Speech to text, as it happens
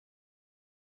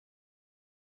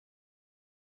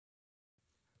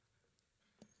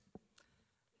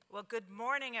Well, good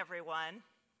morning, everyone.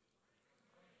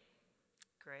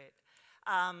 Great.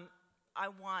 I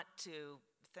want to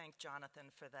thank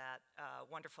Jonathan for that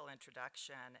wonderful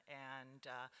introduction, and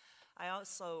I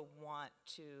also want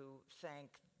to thank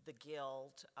the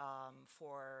Guild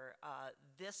for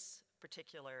this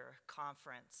particular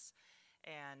conference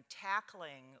and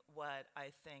tackling what I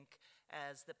think,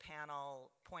 as the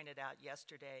panel pointed out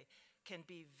yesterday, can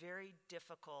be very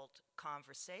difficult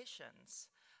conversations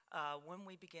when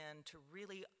we begin to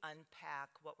really unpack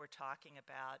what we're talking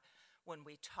about when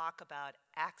we talk about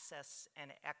access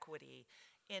and equity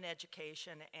in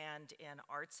education and in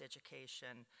arts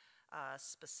education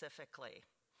specifically.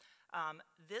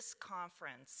 This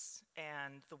conference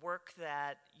and the work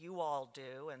that you all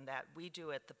do and that we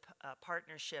do at the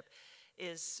partnership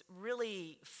is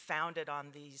really founded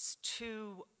on these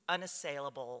two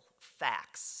unassailable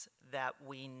facts that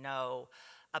we know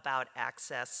about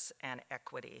access and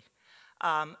equity.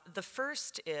 The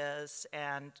first is,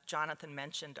 and Jonathan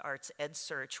mentioned Arts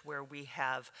EdSearch, where we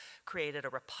have created a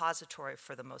repository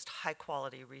for the most high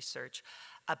quality research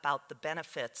about the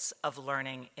benefits of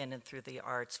learning in and through the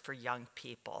arts for young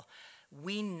people.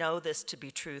 We know this to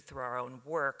be true through our own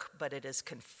work, but it is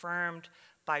confirmed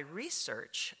by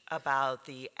research about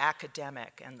the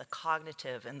academic and the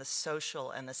cognitive and the social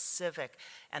and the civic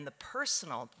and the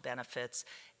personal benefits,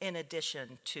 in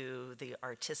addition to the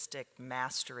artistic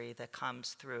mastery that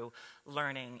comes through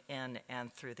learning in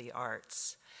and through the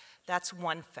arts. That's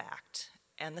one fact.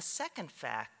 And the second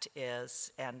fact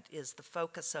is, and is the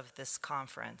focus of this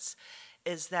conference,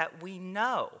 is that we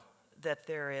know that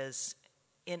there is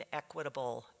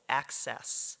inequitable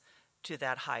access to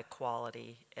that high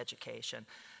quality education.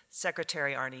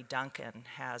 Secretary Arne Duncan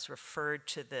has referred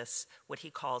to this, what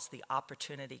he calls the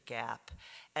opportunity gap,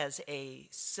 as a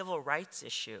civil rights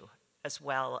issue as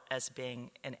well as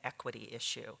being an equity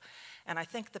issue. And I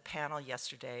think the panel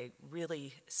yesterday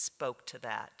really spoke to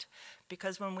that,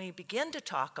 because when we begin to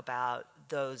talk about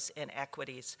those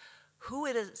inequities, who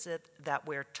is it that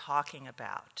we're talking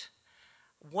about?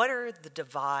 What are the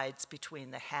divides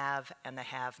between the have and the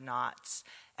have-nots?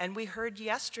 And we heard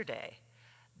yesterday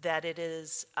that it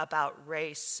is about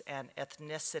race and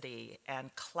ethnicity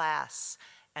and class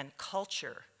and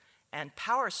culture and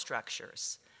power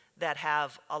structures that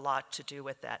have a lot to do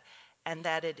with that, and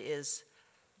that it is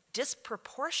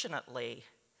disproportionately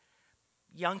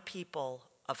young people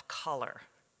of color.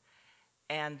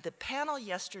 And the panel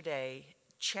yesterday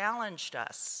challenged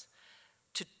us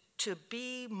to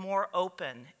be more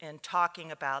open in talking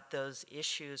about those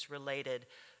issues related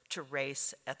to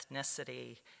race,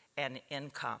 ethnicity, and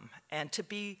income, and to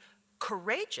be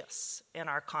courageous in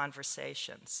our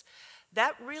conversations.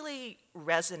 That really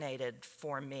resonated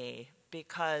for me,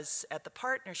 because at the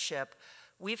partnership,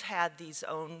 we've had these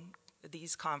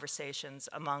conversations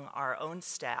among our own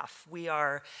staff. We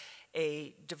are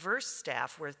a diverse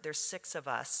staff where there's 6 of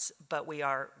us, but we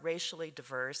are racially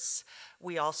diverse.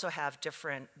 We also have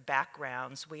different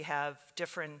backgrounds. We have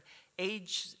different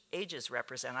ages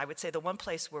represented. I would say the one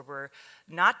place where we're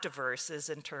not diverse is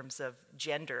in terms of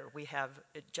gender. We have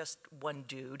just one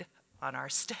dude on our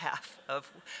staff,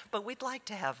 but we'd like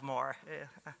to have more.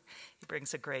 He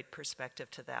brings a great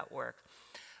perspective to that work.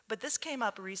 But this came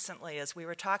up recently as we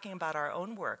were talking about our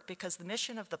own work, because the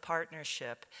mission of the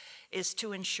partnership is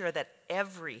to ensure that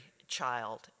every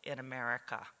child in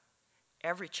America,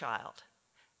 every child,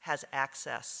 has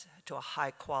access to a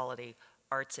high quality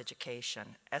arts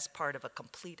education as part of a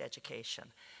complete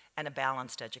education and a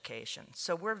balanced education.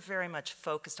 So we're very much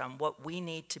focused on what we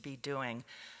need to be doing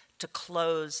to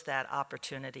close that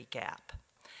opportunity gap.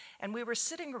 And we were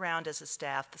sitting around as a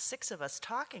staff, the 6 of us,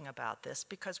 talking about this,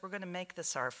 because we're going to make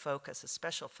this our focus, a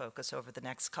special focus over the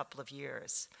next couple of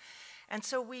years. And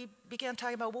so we began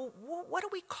talking about, well, what do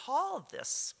we call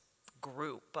this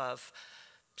group of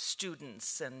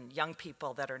students and young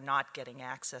people that are not getting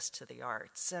access to the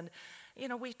arts? And you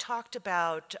know, we talked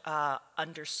about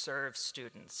underserved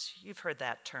students. You've heard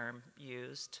that term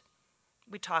used.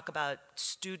 We talk about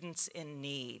students in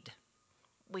need.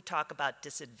 We talk about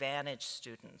disadvantaged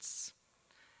students.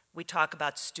 We talk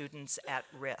about students at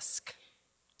risk.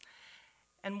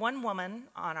 And one woman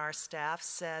on our staff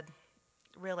said,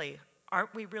 really,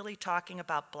 aren't we really talking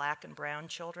about Black and brown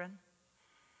children?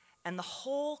 And the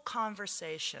whole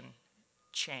conversation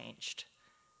changed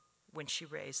when she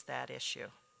raised that issue.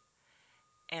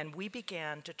 And we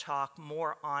began to talk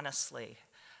more honestly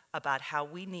about how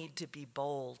we need to be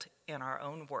bold in our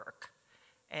own work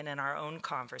and in our own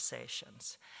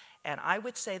conversations. And I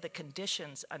would say the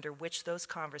conditions under which those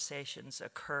conversations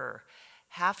occur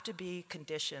have to be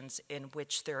conditions in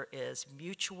which there is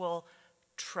mutual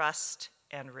trust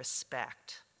and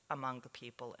respect among the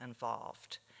people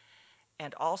involved,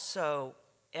 and also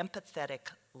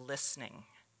empathetic listening,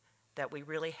 that we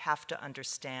really have to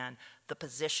understand the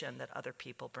position that other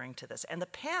people bring to this. And the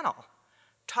panel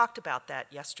talked about that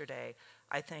yesterday,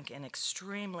 I think, in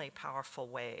extremely powerful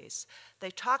ways.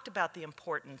 They talked about the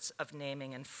importance of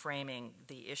naming and framing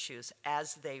the issues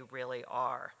as they really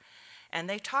are. And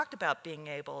they talked about being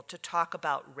able to talk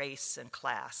about race and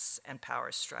class and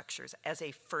power structures as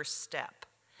a first step,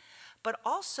 but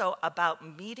also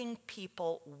about meeting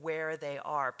people where they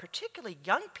are, particularly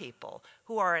young people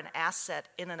who are an asset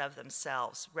in and of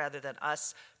themselves, rather than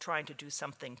us trying to do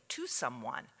something to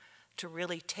someone, to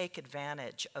really take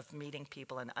advantage of meeting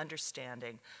people and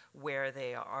understanding where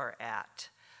they are at.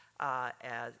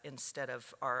 Instead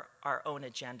of our own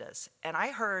agendas. And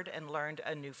I heard and learned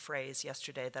a new phrase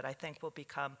yesterday that I think will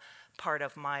become part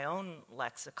of my own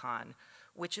lexicon,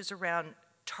 which is around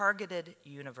targeted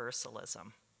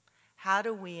universalism. How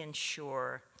do we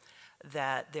ensure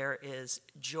that there is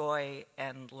joy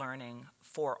and learning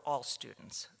for all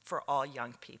students, for all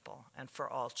young people, and for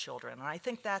all children? And I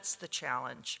think that's the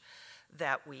challenge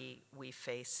that we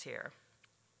face here.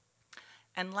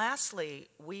 And lastly,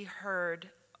 we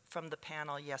heard from the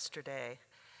panel yesterday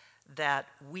that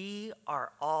we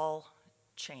are all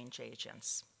change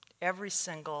agents. Every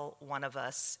single one of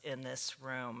us in this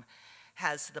room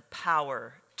has the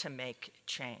power to make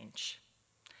change.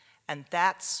 And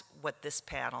that's what this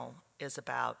panel is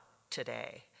about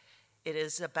today. It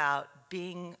is about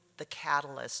being the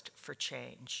catalyst for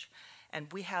change.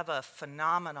 And we have a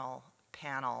phenomenal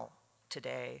panel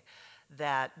today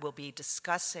that will be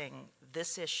discussing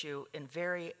this issue in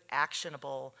very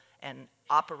actionable and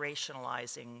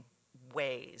operationalizing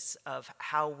ways of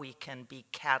how we can be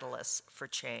catalysts for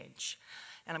change.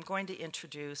 And I'm going to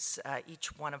introduce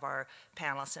each one of our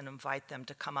panelists and invite them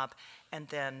to come up, and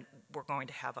then we're going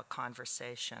to have a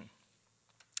conversation.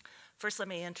 First, let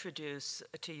me introduce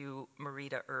to you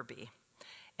Merita Irby.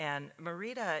 And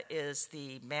Merita is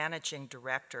the managing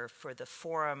director for the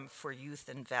Forum for Youth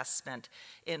Investment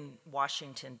in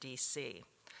Washington, D.C.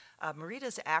 Merita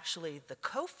is actually the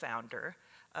co-founder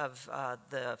of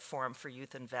the Forum for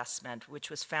Youth Investment, which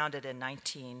was founded in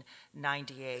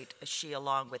 1998. She,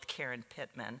 along with Karen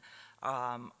Pittman,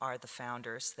 are the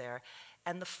founders there.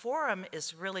 And the forum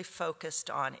is really focused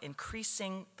on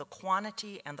increasing the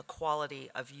quantity and the quality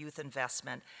of youth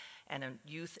investment and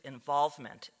youth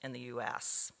involvement in the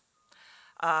U.S.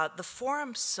 The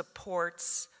forum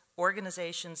supports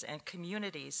organizations and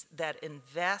communities that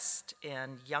invest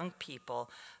in young people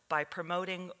by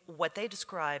promoting what they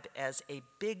describe as a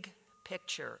big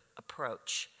picture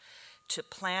approach to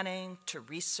planning, to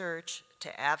research,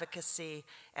 to advocacy,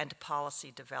 and to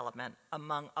policy development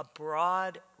among a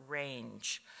broad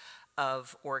range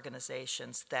of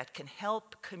organizations that can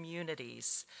help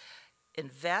communities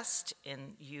invest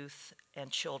in youth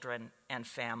and children and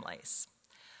families.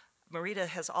 Merita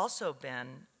has also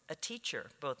been a teacher,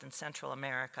 both in Central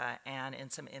America and in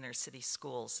some inner city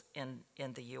schools in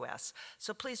the U.S.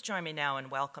 So please join me now in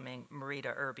welcoming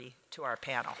Merita Irby to our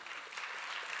panel.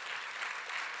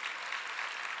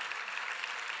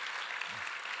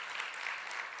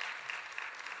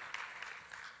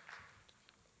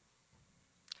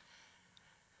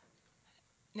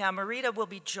 Now, Merita will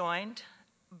be joined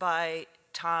by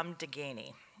Tom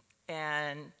DeCaigny.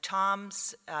 And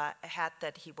Tom's hat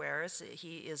that he wears,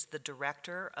 he is the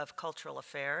Director of Cultural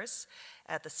Affairs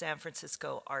at the San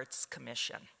Francisco Arts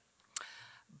Commission.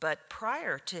 But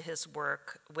prior to his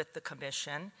work with the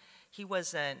commission, he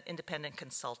was an independent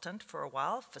consultant for a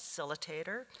while,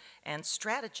 facilitator, and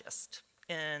strategist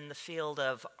in the field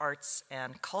of arts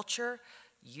and culture,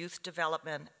 youth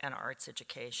development, and arts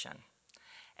education.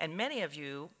 And many of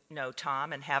you know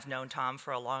Tom and have known Tom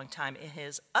for a long time in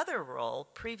his other role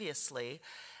previously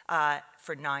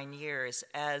for 9 years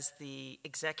as the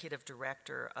executive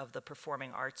director of the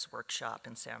Performing Arts Workshop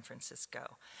in San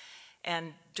Francisco.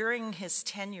 And during his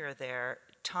tenure there,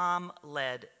 Tom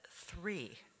led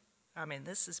 3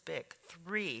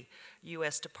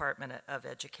 U.S. Department of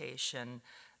Education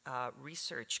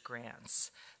research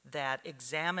grants that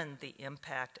examined the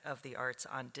impact of the arts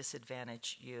on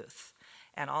disadvantaged youth,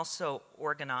 and also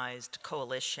organized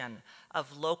coalition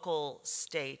of local,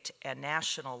 state, and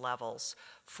national levels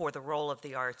for the role of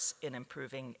the arts in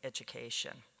improving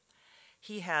education.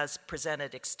 He has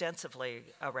presented extensively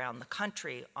around the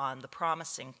country on the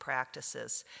promising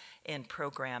practices in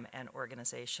program and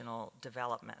organizational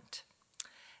development.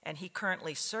 And he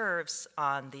currently serves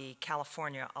on the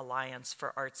California Alliance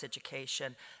for Arts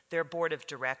Education, their board of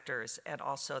directors, and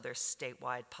also their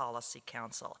statewide policy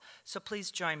council. So please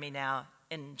join me now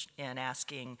in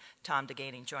asking Tom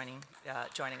DeCaigny joining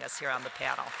us here on the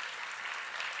panel.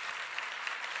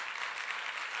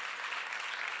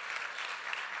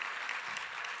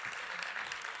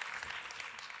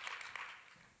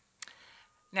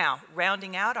 Now,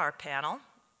 rounding out our panel,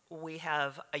 we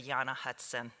have Ayanna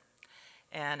Hudson.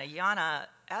 And Ayanna,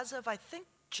 as of I think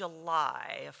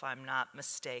July, if I'm not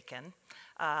mistaken,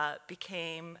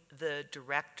 became the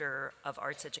Director of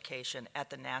Arts Education at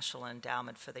the National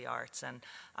Endowment for the Arts. And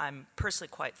I'm personally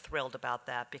quite thrilled about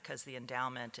that because the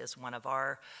Endowment is one of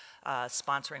our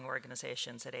sponsoring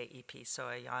organizations at AEP, so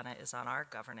Ayanna is on our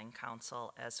governing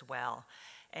council as well.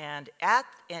 And at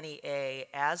NEA,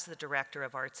 as the Director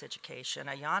of Arts Education,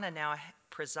 Ayanna now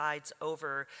presides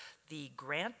over the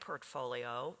grant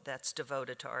portfolio that's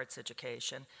devoted to arts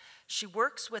education. She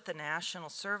works with the national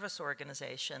service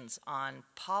organizations on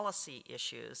policy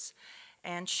issues,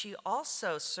 and she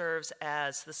also serves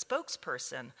as the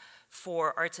spokesperson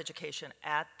for arts education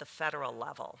at the federal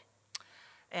level.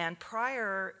 And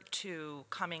prior to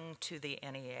coming to the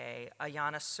NEA,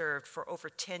 Ayanna served for over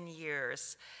 10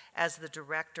 years as the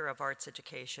Director of Arts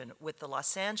Education with the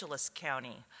Los Angeles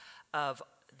County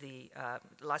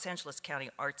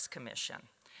Arts Commission.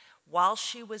 While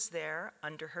she was there,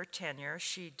 under her tenure,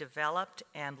 she developed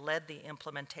and led the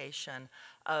implementation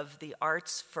of the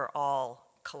Arts for All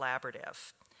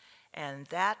collaborative. And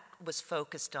that was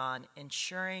focused on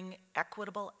ensuring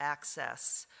equitable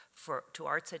access to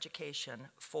arts education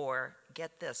for,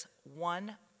 get this,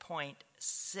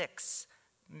 1.6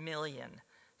 million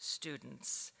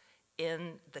students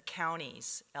in the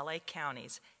counties, LA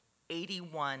counties,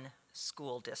 81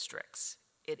 school districts.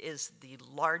 It is the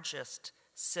largest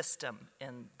system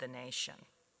in the nation.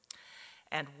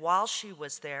 And while she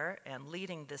was there and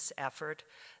leading this effort,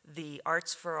 the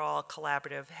Arts for All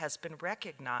Collaborative has been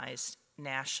recognized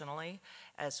nationally,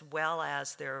 as well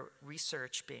as their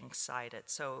research being cited.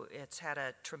 So it's had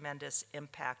a tremendous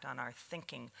impact on our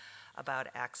thinking about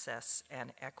access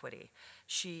and equity.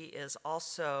 She is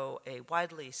also a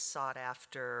widely sought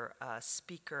after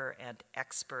speaker and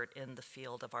expert in the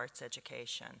field of arts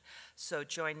education. So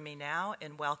join me now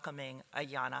in welcoming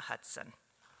Ayanna Hudson.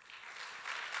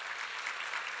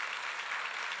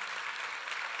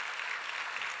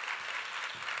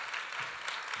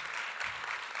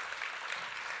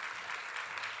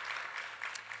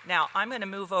 Now, I'm going to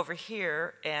move over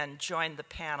here and join the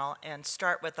panel and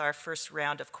start with our first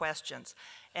round of questions.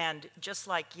 And just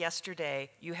like yesterday,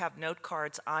 you have note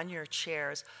cards on your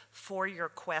chairs for your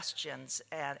questions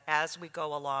and as we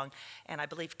go along. And I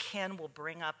believe Ken will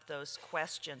bring up those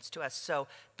questions to us. So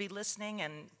be listening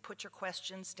and put your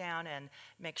questions down and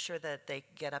make sure that they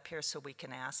get up here so we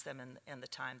can ask them in the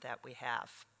time that we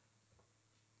have.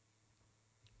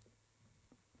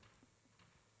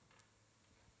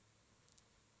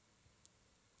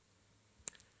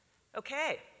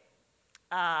 Okay,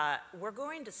 we're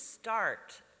going to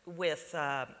start with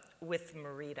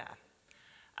Merita.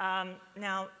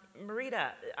 Now,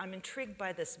 Merita, I'm intrigued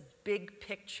by this big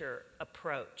picture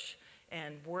approach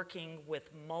and working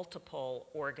with multiple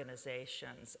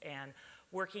organizations and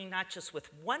working not just with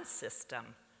one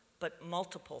system, but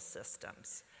multiple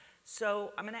systems.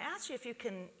 So I'm going to ask you if you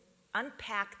can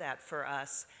unpack that for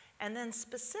us and then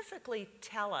specifically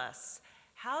tell us,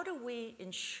 how do we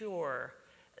ensure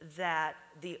that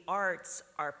the arts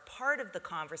are part of the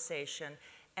conversation,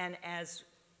 and as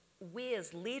we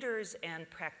as leaders and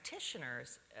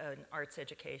practitioners in arts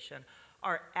education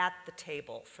are at the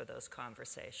table for those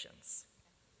conversations?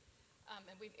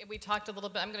 And we talked a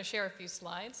little bit, I'm going to share a few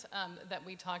slides that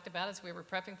we talked about as we were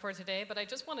prepping for today, but I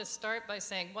just want to start by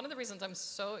saying one of the reasons I'm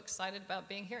so excited about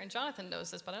being here, and Jonathan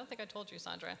knows this, but I don't think I told you,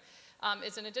 Sandra,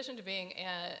 is in addition to being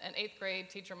an 8th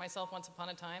grade teacher myself once upon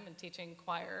a time and teaching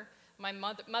choir, my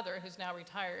mother, who's now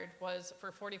retired, was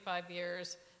for 45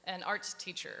 years an arts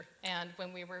teacher. And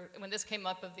when this came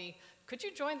up of could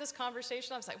you join this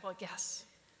conversation? I was like, well, yes.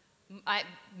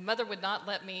 Mother would not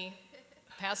let me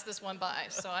pass this one by.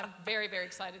 So I'm very, very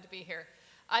excited to be here.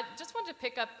 I just wanted to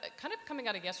pick up, kind of coming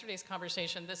out of yesterday's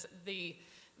conversation, the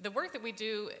work that we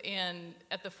do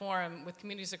at the forum with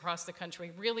communities across the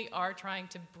country really are trying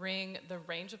to bring the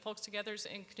range of folks together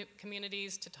in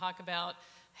communities to talk about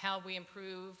how we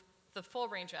improve the full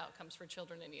range of outcomes for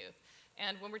children and youth.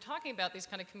 And when we're talking about these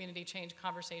kind of community change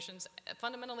conversations,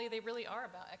 fundamentally they really are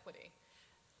about equity.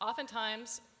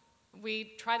 Oftentimes,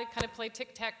 we try to kind of play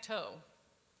tic-tac-toe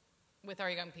with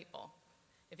our young people.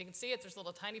 If you can see it, there's a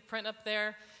little tiny print up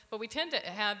there, but we tend to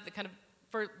have the kind of,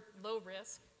 for low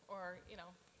risk, or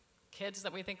kids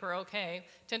that we think are okay,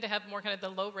 tend to have more kind of the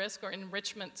low risk or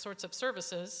enrichment sorts of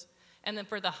services, and then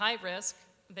for the high risk,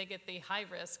 they get the high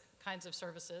risk kinds of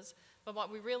services. But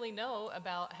what we really know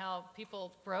about how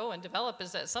people grow and develop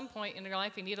is that at some point in your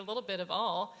life you need a little bit of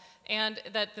all, and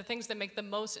that the things that make the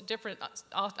most difference,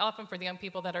 often for the young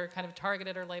people that are kind of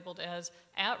targeted or labeled as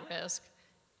at risk,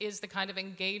 is the kind of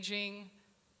engaging,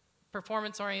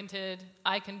 performance-oriented,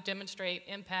 I can demonstrate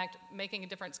impact, making a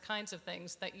difference kinds of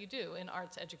things that you do in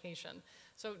arts education.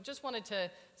 So just wanted to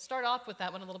start off with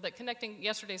that one a little bit, connecting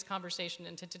yesterday's conversation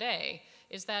into today,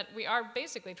 is that we are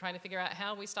basically trying to figure out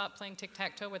how we stop playing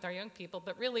tic-tac-toe with our young people,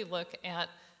 but really look at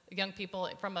young people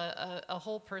from a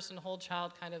whole person, whole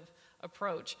child kind of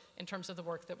approach in terms of the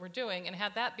work that we're doing, and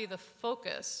have that be the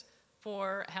focus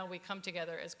for how we come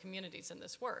together as communities in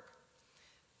this work.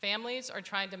 Families are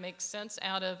trying to make sense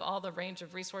out of all the range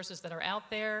of resources that are out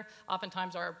there.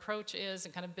 Oftentimes our approach is,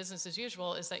 and kind of business as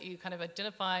usual, is that you kind of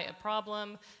identify a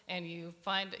problem and you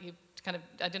kind of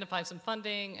identify some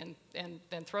funding and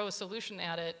then throw a solution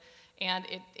at it, and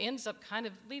it ends up kind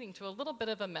of leading to a little bit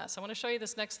of a mess. I want to show you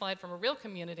this next slide from a real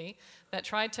community that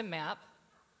tried to map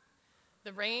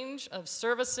the range of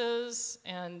services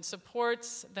and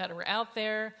supports that were out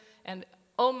there, and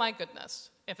oh my goodness,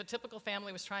 if a typical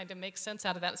family was trying to make sense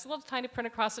out of that, it's a little tiny print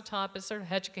across the top. It's sort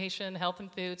of education, health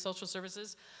and food, social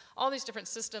services, all these different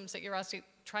systems that you're also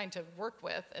trying to work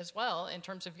with as well in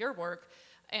terms of your work.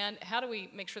 And how do we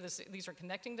make sure these are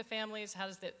connecting to families?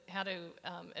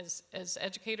 As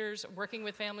educators working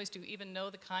with families, do you even know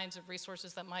the kinds of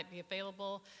resources that might be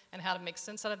available and how to make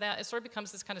sense out of that? It sort of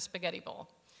becomes this kind of spaghetti bowl.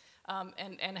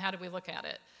 And how do we look at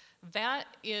it? That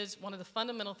is one of the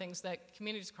fundamental things that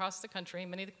communities across the country,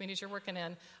 many of the communities you're working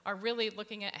in, are really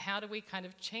looking at. How do we kind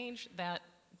of change that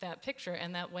picture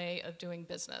and that way of doing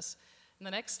business? And the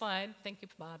next slide, thank you,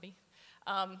 Bobby.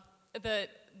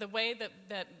 The way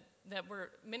that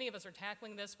many of us are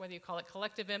tackling this, whether you call it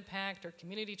collective impact or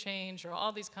community change or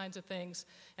all these kinds of things,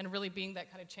 and really being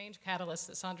that kind of change catalyst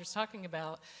that Sandra's talking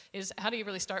about, is how do you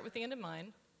really start with the end in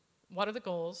mind? What are the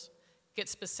goals? Get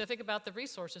specific about the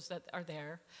resources that are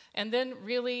there, and then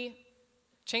really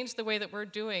change the way that we're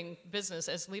doing business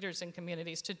as leaders in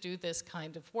communities to do this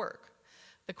kind of work.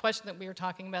 The question that we are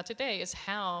talking about today is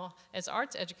how, as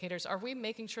arts educators, are we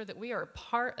making sure that we are a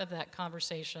part of that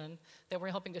conversation, that we're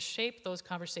helping to shape those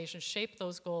conversations, shape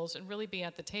those goals, and really be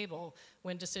at the table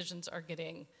when decisions are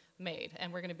getting made.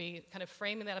 And we're going to be kind of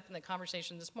framing that up in the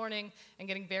conversation this morning and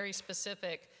getting very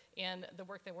specific in the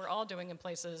work that we're all doing in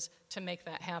places to make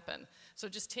that happen. So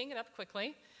just teeing it up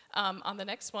quickly, on the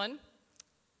next one,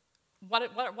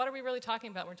 what are we really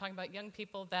talking about? We're talking about young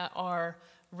people that are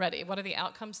ready. What are the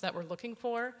outcomes that we're looking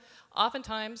for?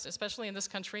 Oftentimes, especially in this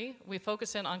country, we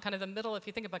focus in on kind of the middle. If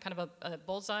you think about kind of a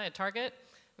bullseye, a target,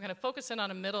 we're going to focus in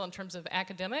on a middle in terms of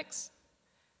academics,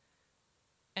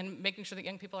 and making sure that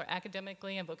young people are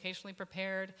academically and vocationally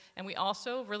prepared. And we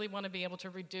also really want to be able to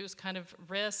reduce kind of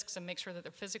risks and make sure that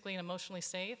they're physically and emotionally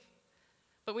safe.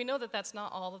 But we know that that's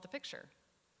not all of the picture.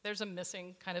 There's a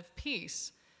missing kind of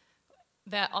piece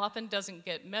that often doesn't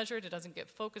get measured, it doesn't get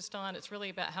focused on. It's really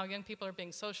about how young people are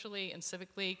being socially and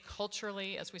civically,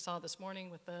 culturally, as we saw this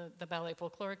morning with the Ballet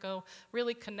Folklorico,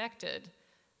 really connected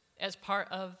as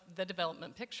part of the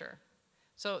development picture.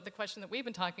 So the question that we've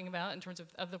been talking about in terms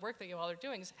of the work that you all are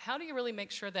doing is, how do you really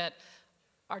make sure that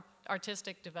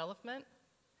artistic development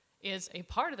is a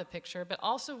part of the picture, but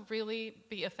also really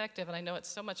be effective? And I know it's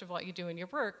so much of what you do in your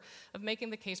work, of making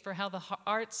the case for how the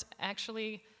arts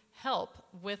actually help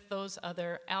with those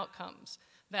other outcomes.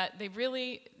 That they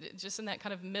really, just in that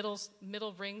kind of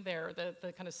middle ring there,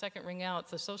 the kind of second ring out,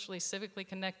 the socially, civically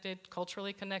connected,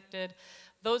 culturally connected,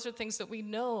 those are things that we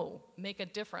know make a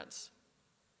difference.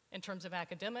 In terms of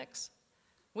academics,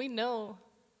 we know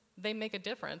they make a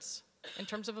difference in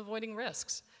terms of avoiding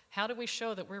risks. How do we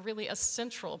show that we're really a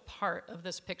central part of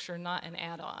this picture, not an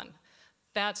add-on?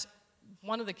 That's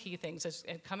one of the key things, is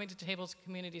coming to tables and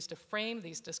communities to frame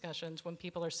these discussions when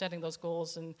people are setting those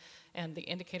goals and the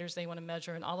indicators they want to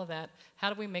measure and all of that.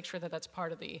 How do we make sure that that's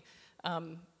part of the,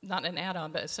 not an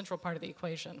add-on, but a central part of the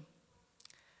equation?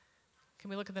 Can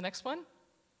we look at the next one?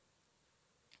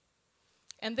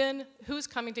 And then, who's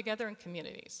coming together in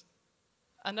communities?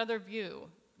 Another view,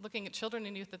 looking at children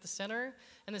and youth at the center,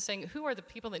 and then saying, who are the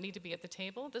people that need to be at the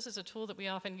table? This is a tool that we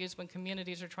often use when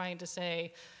communities are trying to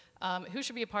say, who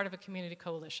should be a part of a community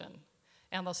coalition?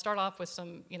 And they'll start off with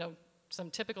some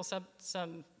typical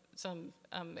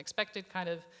expected kind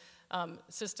of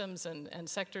systems and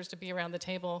sectors to be around the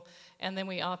table, and then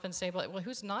we often say, well,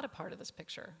 who's not a part of this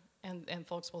picture? And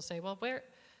folks will say, well,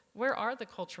 where are the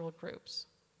cultural groups?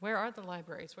 Where are the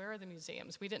libraries? Where are the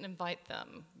museums? We didn't invite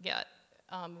them yet.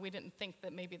 We didn't think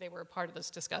that maybe they were a part of this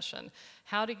discussion.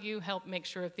 How do you help make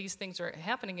sure if these things are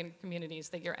happening in communities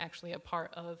that you're actually a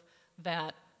part of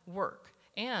that work?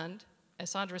 And as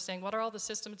Sandra was saying, what are all the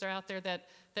systems that are out there that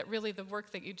really the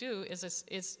work that you do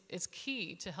is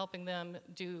key to helping them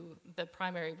do the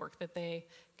primary work that they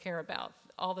care about,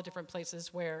 all the different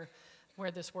places where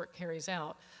this work carries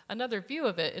out. Another view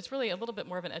of it is really a little bit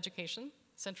more of an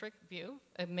education-centric view,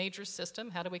 a major system,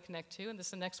 how do we connect to? And this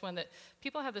is the next one, that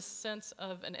people have this sense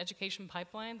of an education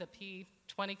pipeline, the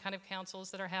P20 kind of councils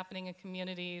that are happening in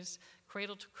communities,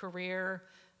 cradle to career,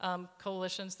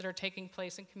 coalitions that are taking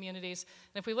place in communities.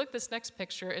 And if we look at this next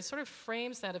picture, it sort of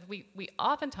frames that. If we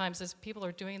oftentimes, as people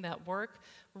are doing that work,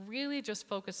 really just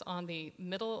focus on the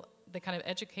kind of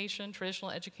education,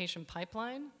 traditional education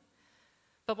pipeline.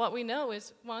 But what we know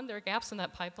is, one, there are gaps in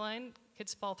that pipeline,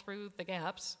 kids fall through the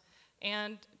gaps,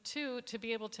 and two, to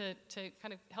be able to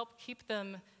kind of help keep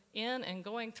them in and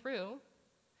going through,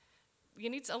 you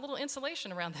need a little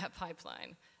insulation around that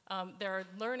pipeline. There are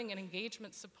learning and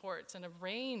engagement supports and a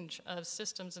range of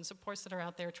systems and supports that are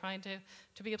out there trying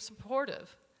to be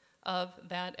supportive of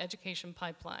that education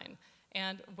pipeline.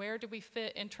 And where do we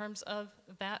fit in terms of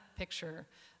that picture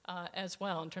as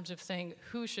well, in terms of saying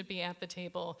who should be at the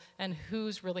table and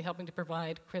who's really helping to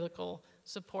provide critical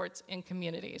supports in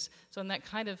communities. So in that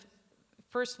kind of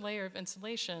first layer of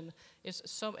insulation, is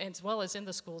so, as well as in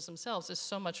the schools themselves, is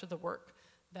so much of the work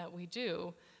that we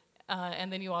do.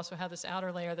 And then you also have this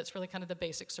outer layer that's really kind of the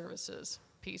basic services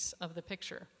piece of the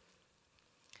picture.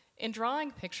 In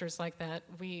drawing pictures like that,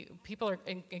 people are,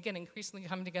 again, increasingly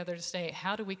coming together to say,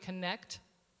 how do we connect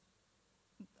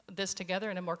this together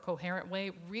in a more coherent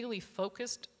way, really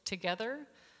focused together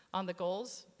on the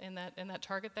goals in that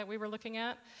target that we were looking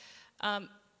at.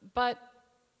 But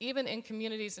even in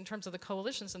communities, in terms of the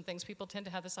coalitions and things, people tend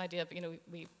to have this idea of,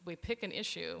 we pick an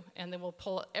issue and then we'll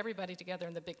pull everybody together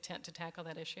in the big tent to tackle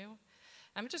that issue.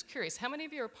 I'm just curious, how many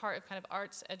of you are part of kind of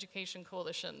arts education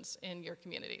coalitions in your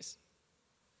communities?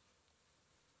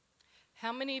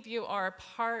 How many of you are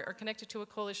part or connected to a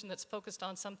coalition that's focused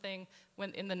on something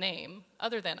in the name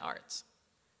other than arts?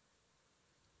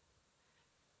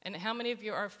 And how many of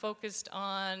you are focused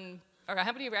on, or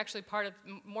how many of you are actually part of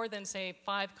more than, say,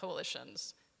 5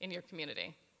 coalitions in your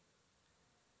community?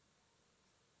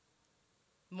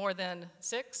 More than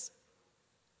 6?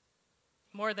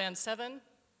 More than 7?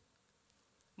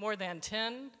 More than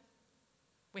 10?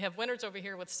 We have winners over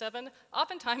here with 7.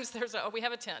 Oftentimes we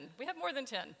have a 10. We have more than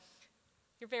 10.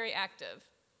 You're very active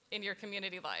in your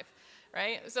community life,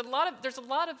 right? There's a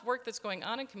lot of work that's going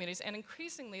on in communities, and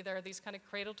increasingly there are these kind of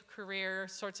cradle to career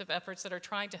sorts of efforts that are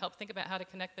trying to help think about how to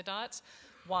connect the dots.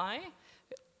 Why?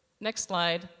 Next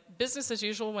slide. Business as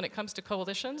usual when it comes to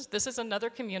coalitions. This is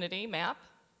another community map.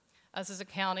 This is a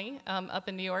county up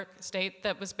in New York State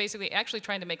that was basically actually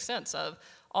trying to make sense of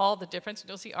all the difference.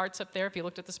 You'll see arts up there if you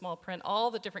looked at the small print, all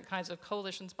the different kinds of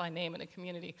coalitions by name in a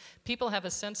community. People have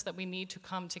a sense that we need to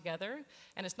come together,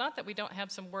 and it's not that we don't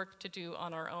have some work to do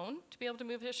on our own to be able to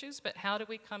move issues, but how do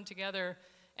we come together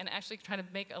and actually try to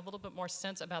make a little bit more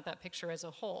sense about that picture as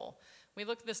a whole. We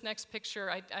look at this next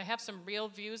picture. I have some real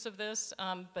views of this,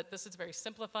 but this is a very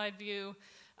simplified view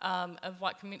of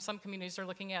what some communities are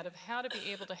looking at, of how to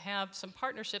be able to have some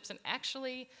partnerships and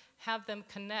actually have them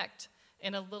connect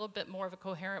in a little bit more of a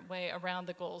coherent way around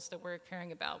the goals that we're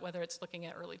caring about, whether it's looking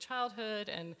at early childhood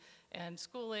and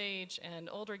school age and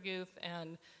older youth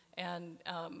and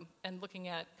looking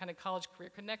at kind of college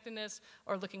career connectedness,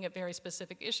 or looking at very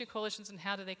specific issue coalitions and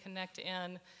how do they connect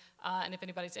in. And if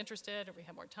anybody's interested, or we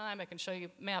have more time, I can show you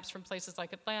maps from places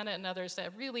like Atlanta and others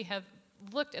that really have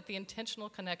looked at the intentional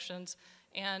connections,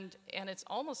 and it's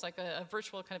almost like a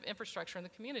virtual kind of infrastructure in the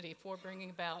community for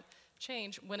bringing about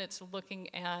change when it's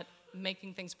looking at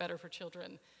making things better for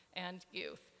children and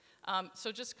youth.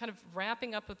 So just kind of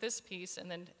wrapping up with this piece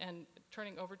and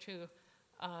turning over to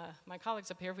my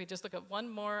colleagues up here, if we just look at one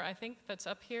more, I think that's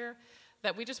up here,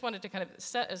 that we just wanted to kind of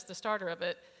set as the starter of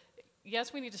it.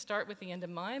 Yes, we need to start with the end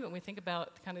in mind when we think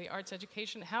about kind of the arts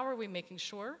education. How are we making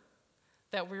sure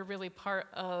that we're really part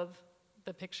of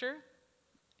the picture?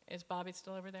 Is Bobby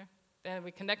still over there? That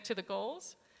we connect to the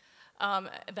goals,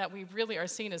 that we really are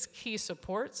seen as key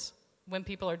supports when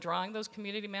people are drawing those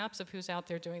community maps of who's out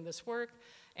there doing this work,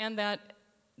 and that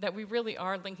we really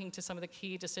are linking to some of the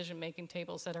key decision-making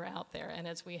tables that are out there. And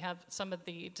as we have some of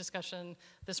the discussion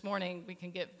this morning, we're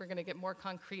going to get more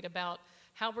concrete about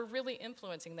how we're really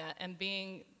influencing that and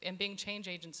being change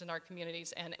agents in our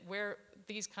communities, and where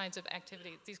these kinds of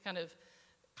activities, these kind of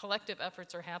collective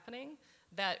efforts are happening,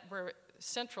 that were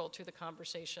central to the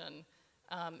conversation,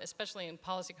 especially in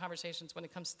policy conversations when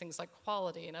it comes to things like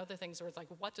quality and other things where it's like,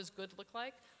 what does good look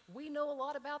like? We know a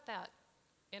lot about that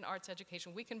in arts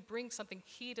education. We can bring something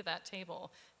key to that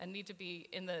table and need to be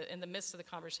in the midst of the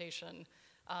conversation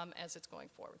as it's going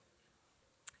forward.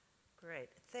 Great.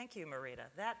 Thank you, Merita.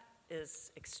 That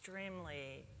is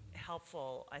extremely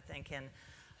helpful, I think, in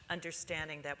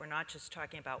understanding that we're not just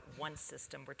talking about one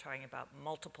system, we're talking about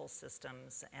multiple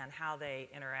systems and how they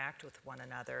interact with one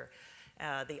another.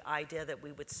 The idea that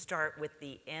we would start with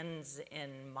the ends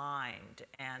in mind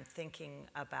and thinking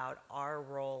about our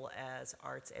role as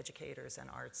arts educators and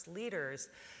arts leaders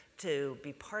to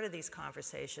be part of these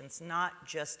conversations, not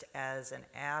just as an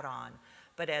add-on,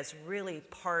 but as really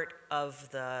part of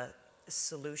the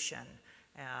solution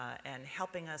and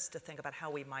helping us to think about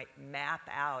how we might map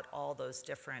out all those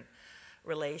different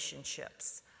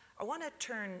relationships. I want to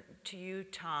turn to you,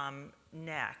 Tom,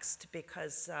 next,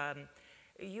 because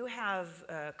you have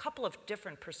a couple of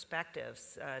different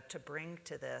perspectives to bring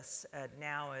to this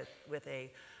now with a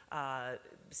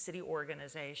city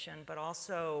organization, but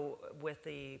also with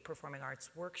the Performing Arts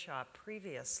Workshop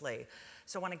previously.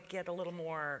 So I want to get a little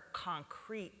more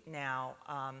concrete now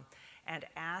and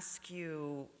ask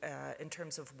you in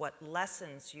terms of what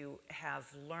lessons you have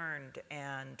learned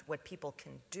and what people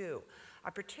can do. I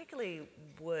particularly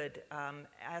would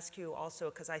ask you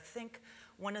also, because I think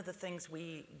one of the things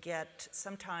we get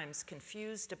sometimes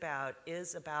confused about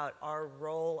is about our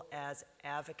role as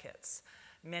advocates.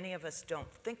 Many of us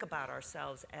don't think about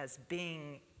ourselves as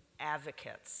being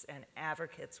advocates and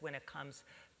advocates when it comes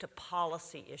to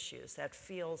policy issues. That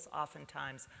feels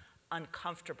oftentimes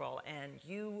uncomfortable, and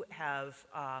you have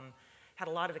had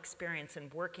a lot of experience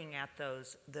in working at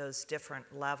those different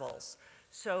levels.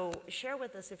 So share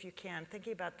with us, if you can,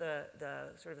 thinking about the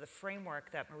sort of the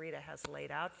framework that Merita has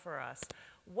laid out for us,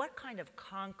 what kind of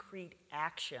concrete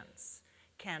actions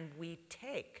can we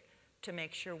take to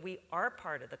make sure we are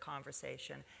part of the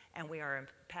conversation and we are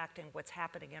impacting what's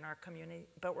happening in our community,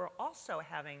 but we're also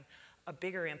having a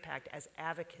bigger impact as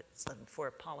advocates for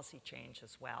policy change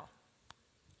as well?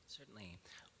 Certainly.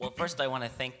 Well, first I want to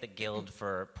thank the Guild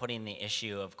for putting the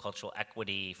issue of cultural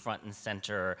equity front and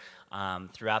center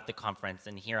throughout the conference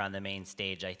and here on the main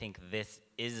stage. I think this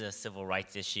is a civil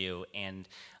rights issue, and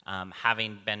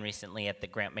having been recently at the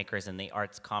Grantmakers and the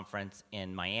Arts Conference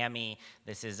in Miami,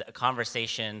 this is a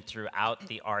conversation throughout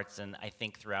the arts and I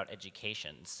think throughout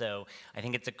education. So I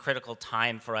think it's a critical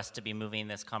time for us to be moving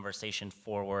this conversation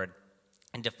forward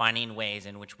and defining ways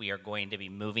in which we are going to be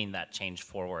moving that change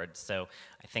forward. So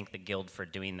I thank the Guild for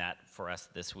doing that for us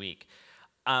this week.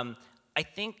 I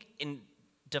think in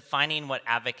defining what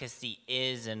advocacy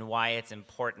is and why it's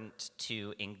important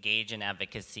to engage in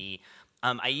advocacy,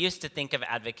 I used to think of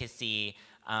advocacy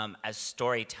as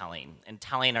storytelling and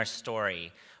telling our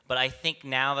story. But I think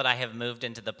now that I have moved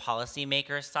into the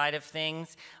policymaker side of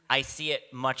things, I see it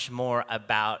much more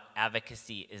about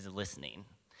advocacy is listening.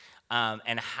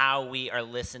 And how we are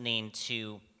listening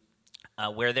to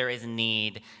where there is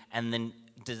need and the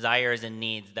desires and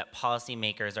needs that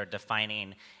policymakers are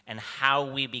defining and how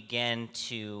we begin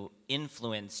to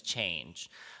influence change.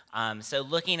 So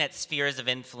looking at spheres of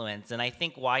influence, and I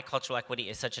think why cultural equity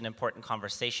is such an important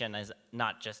conversation is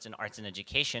not just in arts and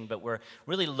education, but we're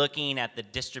really looking at the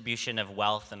distribution of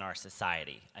wealth in our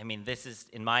society. I mean, this is,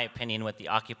 in my opinion, what the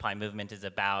Occupy movement is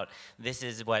about. This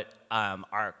is what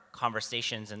our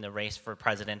conversations in the race for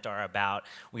president are about.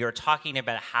 We are talking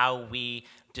about how we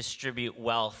distribute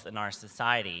wealth in our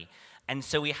society. And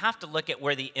so we have to look at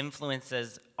where the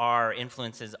influences are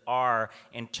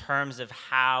in terms of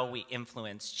how we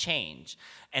influence change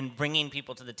and bringing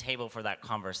people to the table for that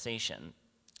conversation.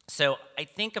 So I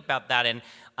think about that, and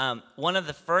one of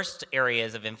the first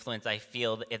areas of influence I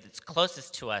feel that it's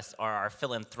closest to us are our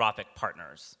philanthropic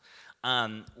partners.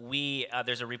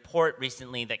 There's a report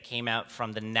recently that came out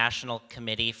from the National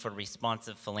Committee for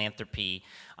Responsive Philanthropy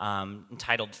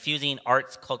entitled Fusing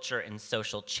Arts, Culture, and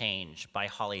Social Change by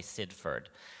Holly Sidford.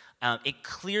 It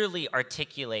clearly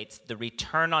articulates the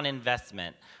return on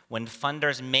investment when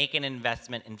funders make an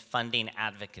investment in funding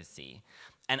advocacy.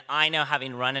 And I know,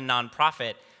 having run a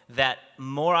nonprofit, that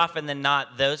more often than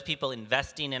not, those people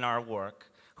investing in our work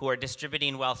who are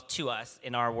distributing wealth to us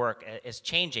in our work as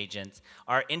change agents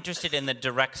are interested in the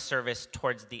direct service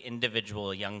towards the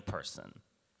individual young person.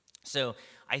 So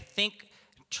I think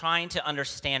trying to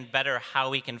understand better how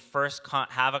we can first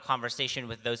have a conversation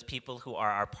with those people who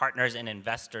are our partners and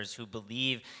investors who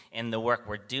believe in the work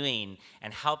we're doing,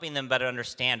 and helping them better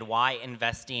understand why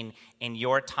investing in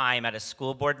your time at a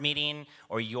school board meeting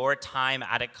or your time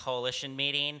at a coalition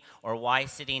meeting, or why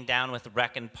sitting down with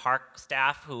rec and park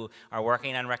staff who are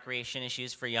working on recreation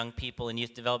issues for young people and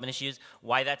youth development issues,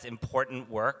 why that's important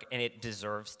work and it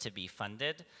deserves to be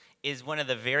funded, is one of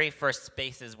the very first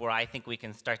spaces where I think we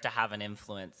can start to have an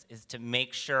influence, is to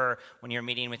make sure when you're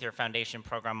meeting with your foundation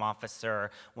program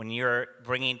officer, when you're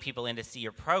bringing people in to see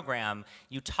your program,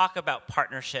 you talk about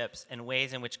partnerships and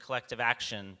ways in which collective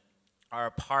action are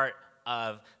a part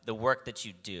of the work that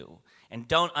you do. And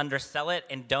don't undersell it,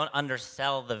 and don't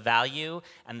undersell the value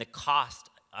and the cost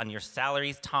on your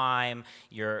salaries time,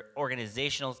 your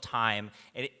organizational time.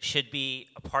 It should be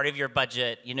a part of your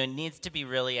budget. You know, it needs to be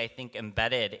really, I think,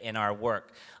 embedded in our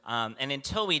work. And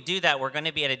until we do that, we're going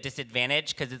to be at a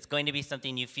disadvantage, because it's going to be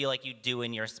something you feel like you do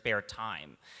in your spare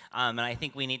time. And I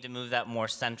think we need to move that more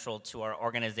central to our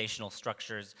organizational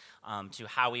structures, to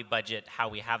how we budget, how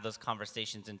we have those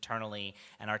conversations internally,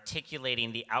 and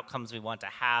articulating the outcomes we want to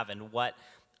have and what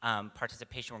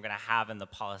participation we're going to have in the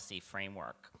policy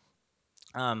framework.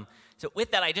 So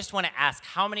with that, I just want to ask,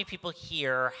 how many people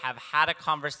here have had a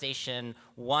conversation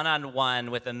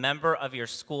one-on-one with a member of your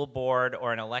school board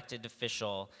or an elected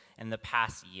official in the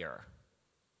past year?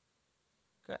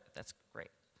 Good, that's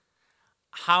great.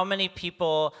 How many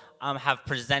people have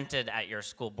presented at your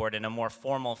school board in a more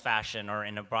formal fashion or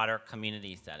in a broader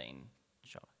community setting?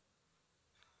 Sure.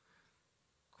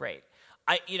 Great.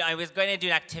 I was going to do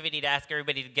an activity to ask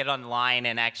everybody to get online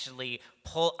and actually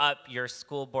pull up your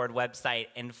school board website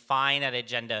and find that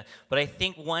agenda. But I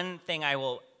think one thing I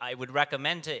would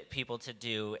recommend to people to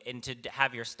do, and to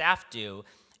have your staff do,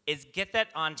 is get that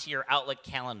onto your Outlook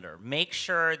calendar. Make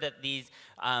sure that these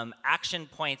action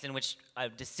points in which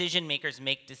decision makers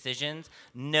make decisions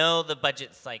know the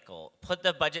budget cycle. Put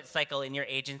the budget cycle in your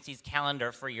agency's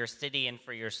calendar for your city and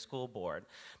for your school board.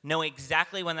 Know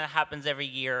exactly when that happens every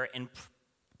year, and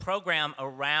program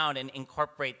around and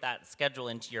incorporate that schedule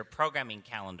into your programming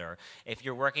calendar. If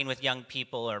you're working with young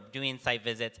people or doing site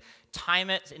visits, time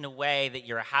it in a way that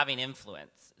you're having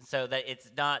influence, so that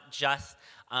it's not just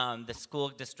the school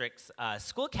district's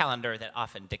school calendar that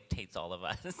often dictates all of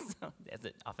us, as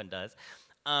it often does,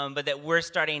 but that we're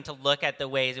starting to look at the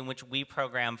ways in which we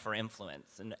program for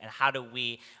influence, and how do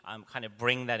we kind of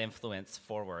bring that influence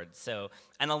forward. So,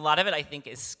 and a lot of it, I think,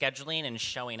 is scheduling and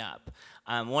showing up.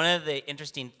 One of the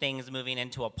interesting things moving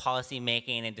into a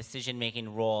policy-making and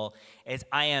decision-making role is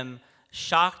I am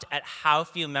shocked at how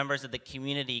few members of the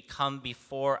community come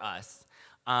before us,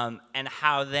 and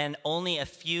how then only a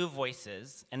few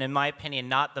voices, and in my opinion,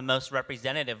 not the most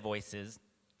representative voices,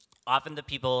 often the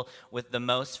people with the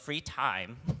most free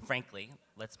time, frankly,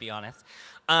 let's be honest,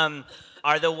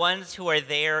 are the ones who are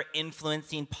there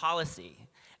influencing policy.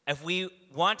 If we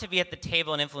want to be at the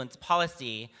table and influence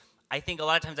policy, I think a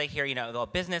lot of times I hear, well,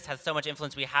 business has so much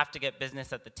influence, we have to get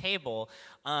business at the table.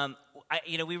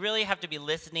 We really have to be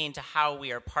listening to how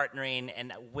we are partnering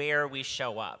and where we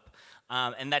show up.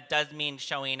 And that does mean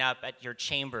showing up at your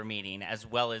chamber meeting as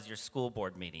well as your school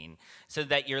board meeting, so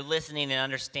that you're listening and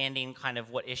understanding kind of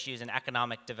what issues in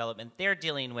economic development they're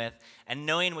dealing with, and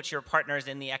knowing what your partners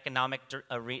in the economic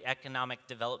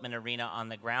development arena on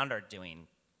the ground are doing.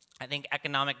 I think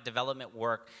economic development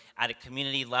work at a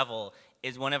community level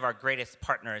is one of our greatest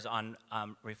partners on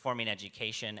reforming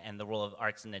education and the role of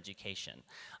arts in education.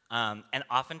 And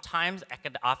oftentimes,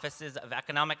 offices of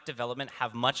economic development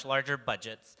have much larger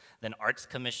budgets than arts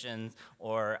commissions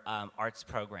or arts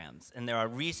programs. And there are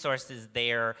resources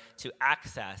there to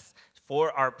access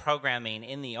for our programming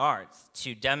in the arts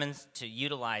to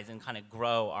utilize and kind of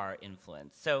grow our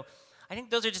influence. So I think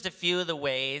those are just a few of the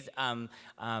ways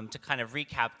to kind of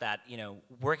recap that,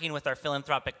 working with our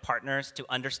philanthropic partners to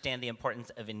understand the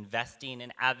importance of investing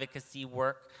in advocacy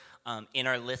work, in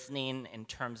our listening in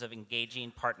terms of engaging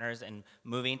partners and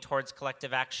moving towards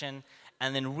collective action,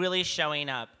 and then really showing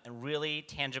up and really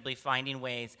tangibly finding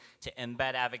ways to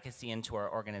embed advocacy into our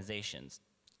organizations.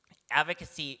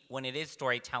 Advocacy, when it is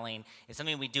storytelling, is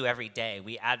something we do every day.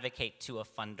 We advocate to a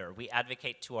funder. We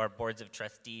advocate to our boards of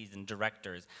trustees and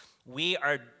directors. We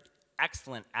are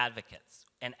excellent advocates.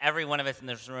 And every one of us in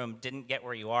this room didn't get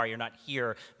where you are. You're not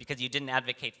here because you didn't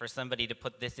advocate for somebody to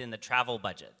put this in the travel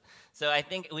budget. So I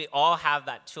think we all have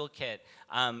that toolkit.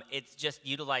 It's just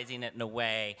utilizing it in a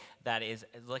way that is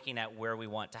looking at where we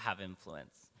want to have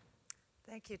influence.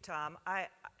 Thank you, Tom.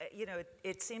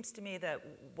 It seems to me that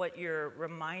what you're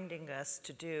reminding us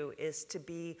to do is to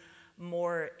be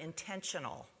more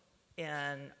intentional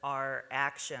in our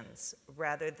actions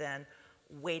rather than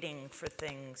waiting for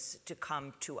things to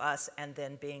come to us and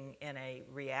then being in a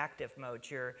reactive mode.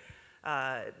 You're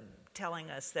telling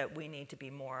us that we need to be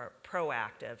more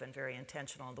proactive and very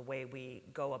intentional in the way we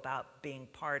go about being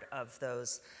part of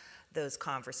those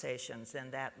conversations.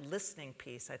 And that listening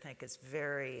piece, I think, is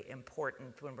very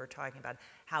important when we're talking about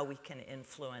how we can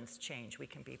influence change. We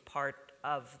can be part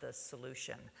of the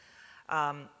solution.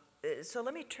 So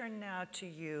let me turn now to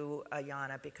you,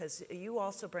 Ayanna, because you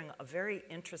also bring a very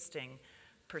interesting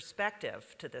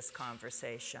perspective to this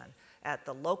conversation at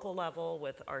the local level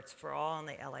with Arts for All and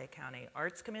the LA County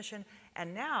Arts Commission,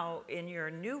 and now in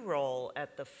your new role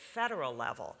at the federal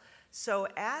level. So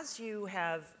as you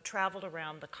have traveled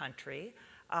around the country,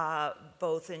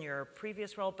 both in your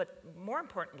previous role, but more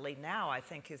importantly now, I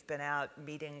think you've been out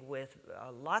meeting with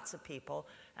lots of people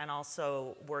and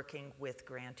also working with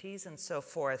grantees and so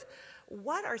forth.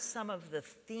 What are some of the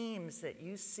themes that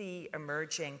you see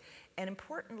emerging? And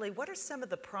importantly, what are some of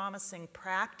the promising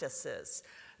practices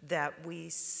that we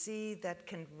see that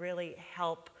can really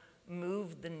help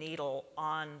move the needle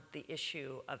on the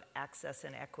issue of access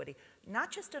and equity,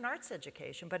 not just in arts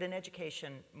education, but in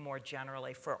education more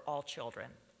generally for all children?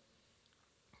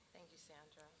 Thank you,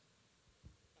 Sandra.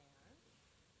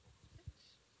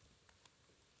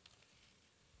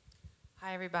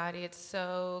 Hi, everybody. It's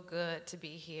so good to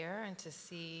be here and to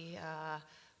see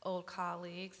old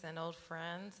colleagues and old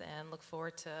friends, and look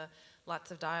forward to lots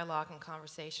of dialogue and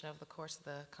conversation over the course of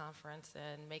the conference,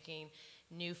 and making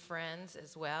new friends,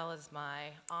 as well as my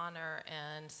honor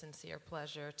and sincere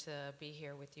pleasure to be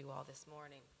here with you all this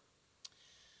morning.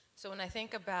 So when I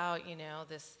think about,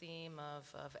 this theme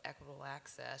of equitable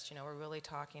access, we're really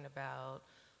talking about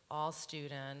all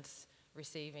students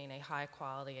receiving a high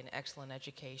quality and excellent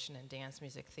education in dance,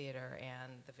 music, theater,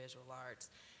 and the visual arts.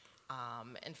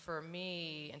 And for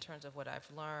me, in terms of what I've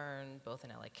learned, both in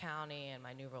LA County and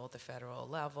my new role at the federal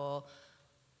level,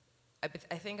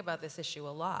 I think about this issue a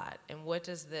lot, and what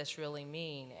does this really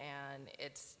mean? And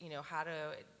it's, how to,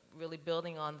 really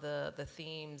building on the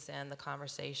themes and the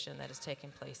conversation that is taking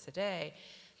place today,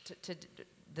 to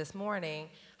this morning,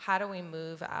 how do we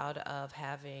move out of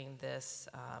having this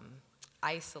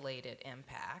isolated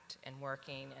impact and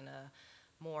working in a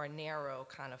more narrow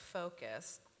kind of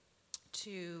focus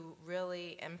to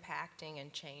really impacting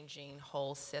and changing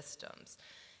whole systems?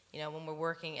 When we're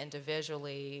working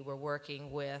individually, we're working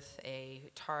with a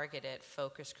targeted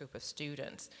focus group of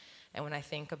students. And when I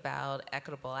think about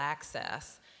equitable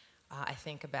access, I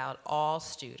think about all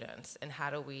students, and how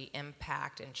do we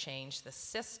impact and change the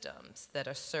systems that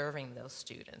are serving those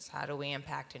students? How do we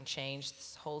impact and change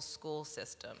whole school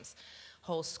systems,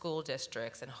 whole school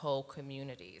districts, and whole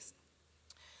communities?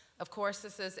 Of course,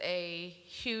 this is a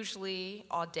hugely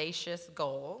audacious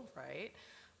goal, right?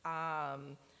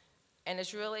 And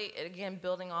it's really, again,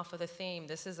 building off of the theme,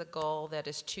 this is a goal that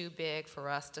is too big for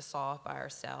us to solve by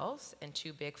ourselves and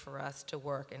too big for us to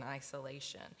work in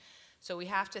isolation. So we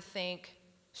have to think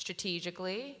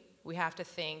strategically, we have to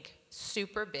think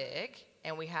super big,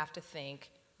 and we have to think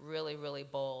really, really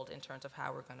bold in terms of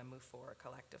how we're going to move forward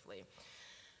collectively.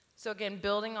 So again,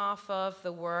 building off of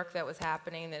the work that was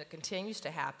happening, that continues to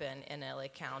happen in LA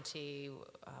County,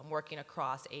 working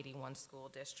across 81 school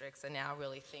districts, and now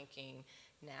really thinking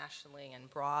nationally and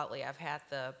broadly. I've had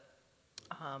the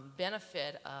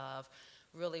benefit of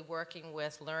really working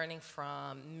with, learning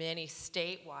from many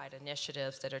statewide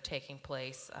initiatives that are taking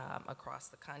place across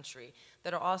the country,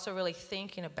 that are also really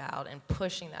thinking about and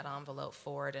pushing that envelope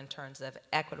forward in terms of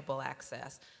equitable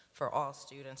access for all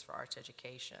students for arts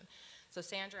education. So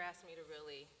Sandra asked me to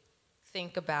really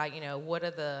think about, what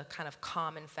are the kind of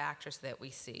common factors that we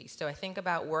see. So I think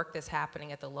about work that's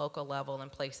happening at the local level in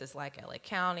places like LA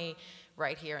County,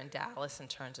 right here in Dallas in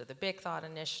terms of the Big Thought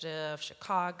Initiative,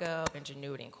 Chicago,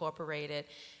 Ingenuity Incorporated,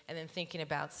 and then thinking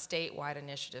about statewide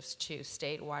initiatives too,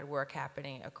 statewide work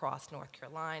happening across North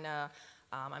Carolina.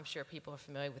 I'm sure people are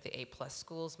familiar with the A+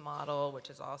 schools model, which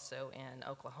is also in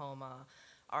Oklahoma,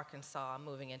 Arkansas,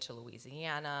 moving into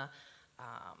Louisiana.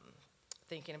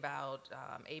 Thinking about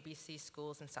ABC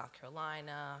schools in South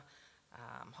Carolina,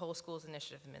 Whole Schools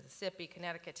Initiative in Mississippi,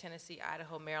 Connecticut, Tennessee,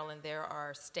 Idaho, Maryland. There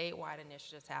are statewide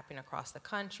initiatives happening across the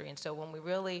country. And so when we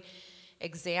really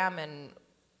examine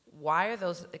why are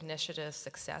those initiatives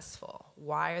successful,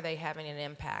 why are they having an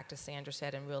impact, as Sandra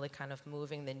said, and really kind of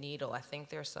moving the needle, I think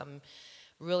there's some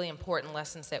really important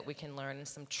lessons that we can learn and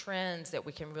some trends that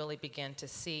we can really begin to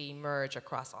see emerge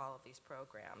across all of these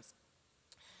programs.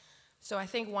 So I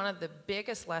think one of the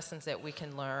biggest lessons that we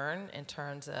can learn in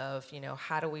terms of,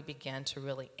 how do we begin to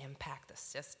really impact the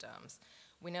systems?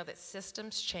 We know that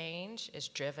systems change is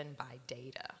driven by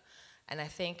data. And I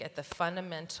think at the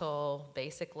fundamental,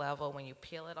 basic level, when you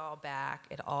peel it all back,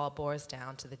 it all boils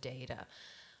down to the data.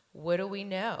 What do we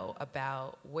know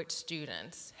about which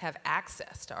students have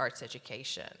access to arts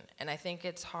education? And I think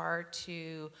it's hard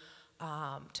to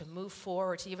move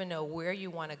forward, to even know where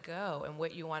you want to go and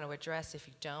what you want to address if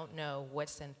you don't know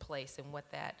what's in place and what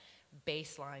that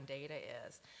baseline data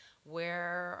is.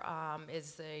 Where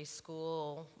is a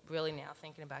school, really now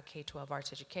thinking about K-12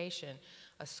 arts education,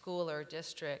 a school or a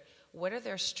district, what are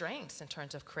their strengths in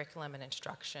terms of curriculum and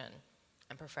instruction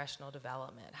and professional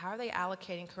development? How are they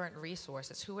allocating current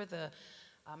resources? Who are the,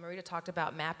 Merita talked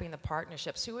about mapping the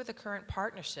partnerships. Who are the current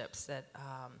partnerships that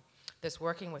that's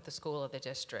working with the school or the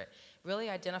district? Really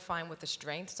identifying what the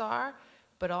strengths are,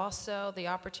 but also the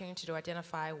opportunity to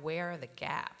identify where are the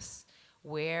gaps.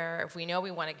 Where, if we know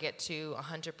we want to get to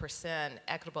 100%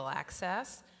 equitable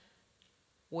access,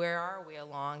 where are we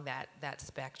along that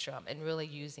spectrum, and really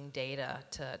using data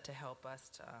to help us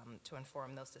to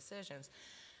inform those decisions.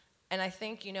 And I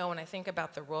think, you know, when I think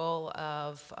about the role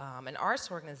of an arts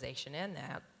organization in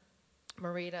that,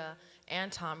 Merita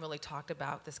and Tom really talked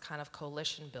about this kind of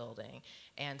coalition building,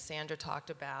 and Sandra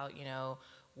talked about, you know,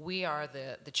 we are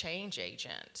the change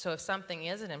agent. So if something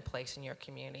isn't in place in your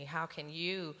community, how can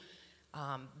you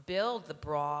build the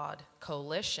broad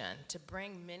coalition to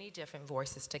bring many different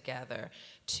voices together,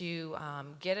 to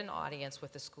get an audience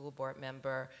with the school board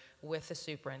member, with the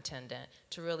superintendent,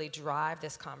 to really drive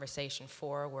this conversation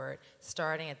forward,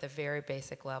 starting at the very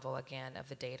basic level, again, of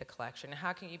the data collection. And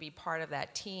how can you be part of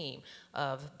that team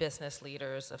of business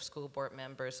leaders, of school board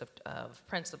members, of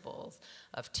principals,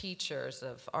 of teachers,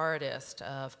 of artists,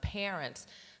 of parents,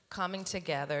 coming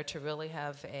together to really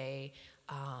have a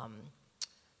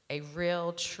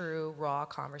real, true, raw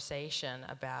conversation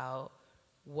about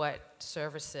what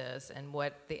services and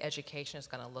what the education is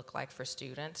going to look like for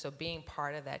students. So being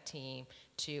part of that team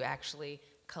to actually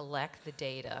collect the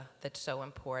data that's so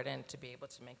important to be able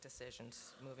to make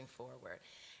decisions moving forward.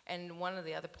 And one of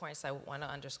the other points I want to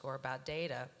underscore about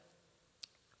data,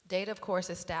 of course,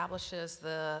 establishes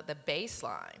the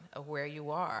baseline of where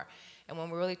you are. And when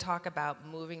we really talk about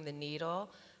moving the needle,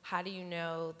 how do you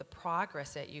know the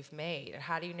progress that you've made? Or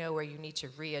how do you know where you need to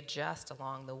readjust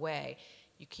along the way?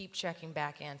 You keep checking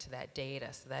back into that data.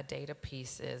 So that data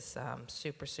piece is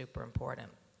super, super important.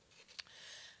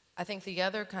 I think the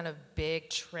other kind of big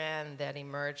trend that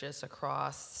emerges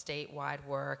across statewide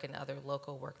work and other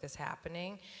local work that's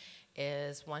happening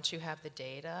is once you have the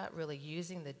data, really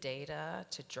using the data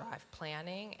to drive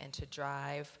planning and to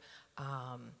drive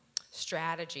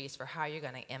strategies for how you're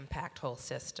going to impact whole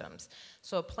systems.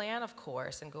 So a plan, of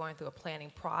course, and going through a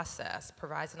planning process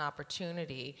provides an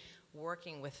opportunity,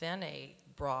 working within a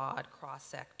broad,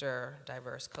 cross-sector,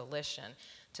 diverse coalition,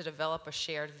 to develop a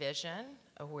shared vision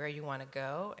of where you want to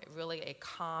go, really a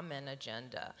common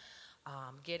agenda,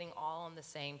 getting all on the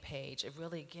same page, of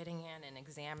really getting in and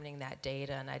examining that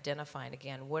data and identifying,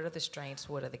 again, what are the strengths,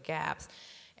 what are the gaps,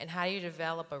 and how do you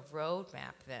develop a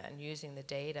roadmap then, using the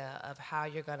data of how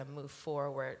you're going to move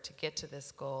forward to get to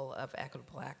this goal of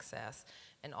equitable access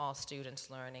and all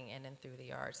students learning in and through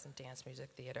the arts and dance, music,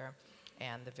 theater,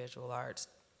 and the visual arts.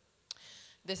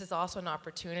 This is also an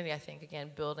opportunity, I think, again,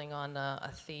 building on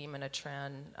a theme and a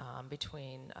trend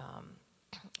between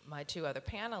my two other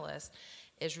panelists,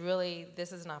 is really,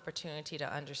 this is an opportunity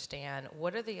to understand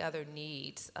what are the other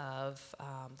needs of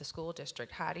the school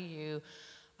district. How do you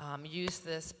use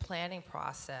this planning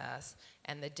process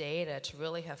and the data to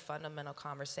really have fundamental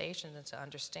conversations and to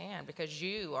understand, because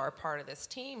you are a part of this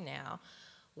team now,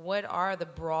 what are the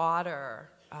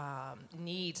broader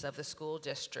needs of the school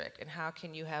district, and how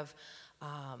can you have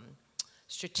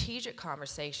strategic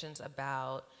conversations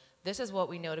about, this is what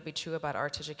we know to be true about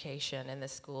arts education in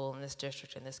this school, in this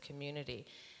district, in this community.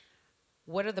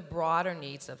 What are the broader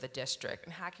needs of the district,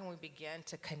 and how can we begin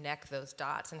to connect those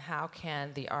dots, and how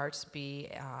can the arts be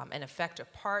an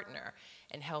effective partner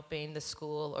in helping the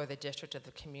school or the district of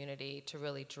the community to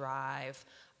really drive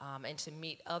and to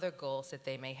meet other goals that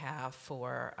they may have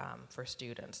for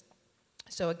students.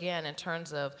 So again, in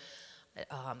terms of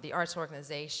the arts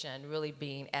organization really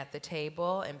being at the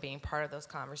table and being part of those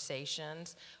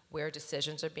conversations where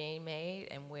decisions are being made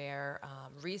and where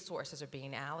resources are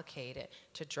being allocated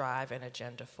to drive an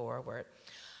agenda forward.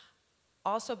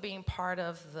 Also being part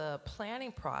of the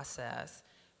planning process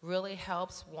really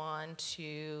helps one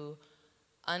to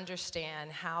understand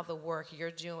how the work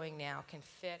you're doing now can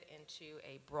fit into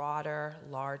a broader,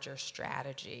 larger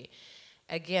strategy.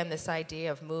 Again, this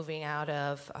idea of moving out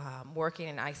of working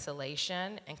in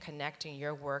isolation and connecting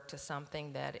your work to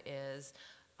something that is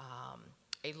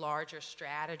a larger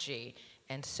strategy.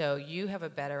 And so you have a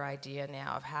better idea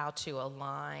now of how to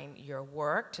align your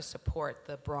work to support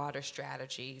the broader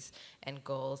strategies and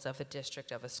goals of a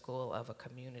district, of a school, of a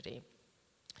community.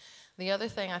 The other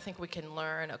thing I think we can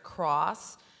learn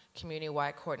across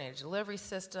community-wide coordinated delivery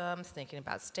systems, thinking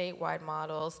about statewide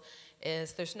models,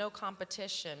 is there's no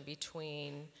competition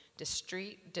between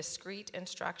discrete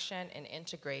instruction and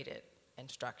integrated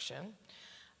instruction.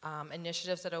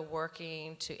 initiatives that are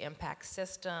working to impact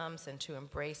systems and to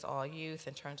embrace all youth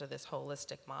in terms of this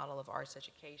holistic model of arts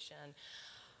education.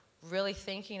 Really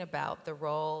thinking about the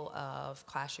role of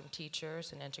classroom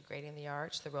teachers in integrating the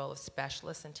arts, the role of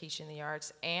specialists in teaching the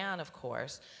arts, and of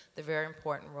course, the very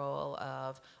important role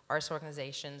of arts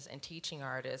organizations and teaching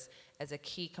artists as a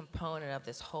key component of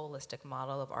this holistic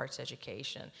model of arts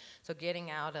education. So getting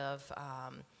out of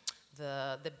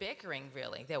the bickering,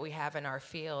 really, that we have in our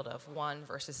field of one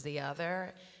versus the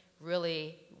other.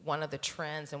 Really, one of the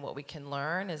trends and what we can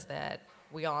learn is that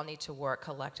we all need to work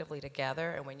collectively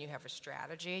together, and when you have a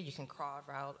strategy, you can carve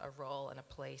out a role and a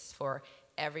place for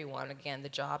everyone. Again, the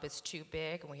job is too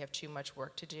big and we have too much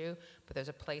work to do, but there's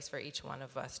a place for each one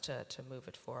of us to move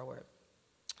it forward.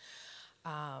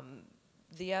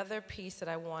 The other piece that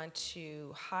I want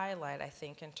to highlight, I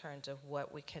think, in terms of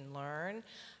what we can learn,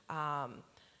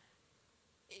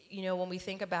 you know, when we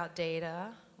think about data,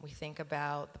 we think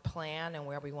about the plan and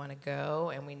where we want to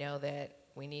go, and we know that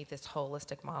we need this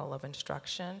holistic model of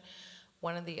instruction.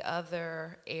 One of the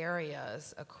other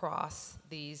areas across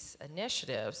these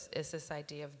initiatives is this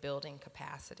idea of building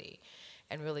capacity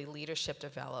and really leadership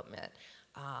development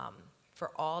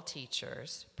for all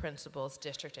teachers, principals,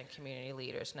 district, and community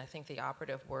leaders. And I think the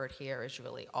operative word here is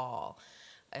really all.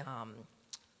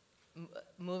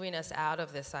 Moving us out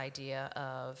of this idea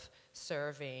of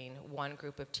serving one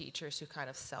group of teachers who kind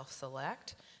of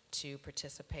self-select to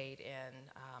participate in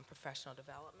professional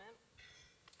development,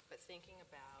 but thinking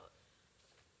about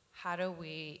how do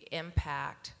we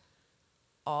impact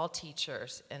all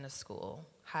teachers in a school?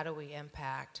 How do we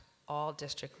impact all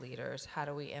district leaders? How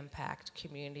do we impact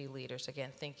community leaders? Again,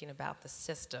 thinking about the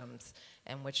systems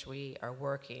in which we are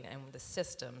working and the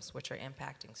systems which are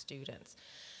impacting students.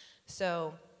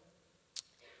 So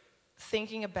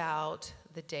thinking about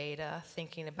the data,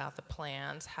 thinking about the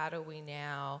plans, how do we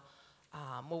now,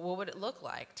 well, what would it look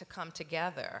like to come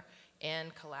together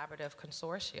in collaborative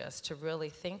consortia to really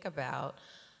think about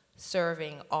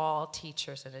serving all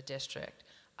teachers in a district?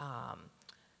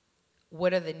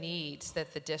 What are the needs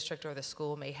that the district or the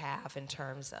school may have in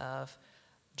terms of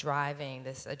driving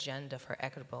this agenda for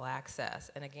equitable access?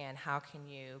 And again, how can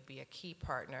you be a key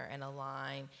partner and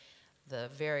align the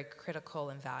very critical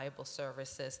and valuable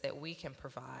services that we can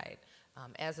provide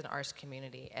as an arts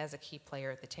community, as a key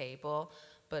player at the table,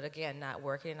 but again, not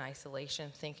working in isolation,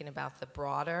 thinking about the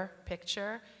broader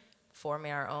picture,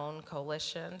 forming our own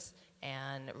coalitions,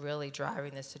 and really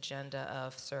driving this agenda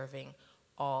of serving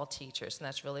all teachers. And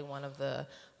that's really one of the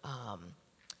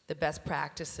best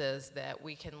practices that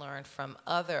we can learn from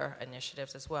other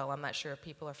initiatives as well. I'm not sure if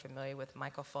people are familiar with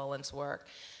Michael Fullen's work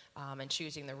and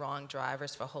choosing the wrong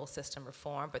drivers for whole system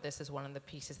reform, but this is one of the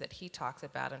pieces that he talks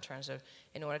about in terms of,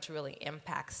 in order to really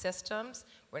impact systems,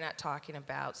 we're not talking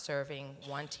about serving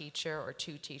one teacher or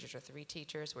two teachers or three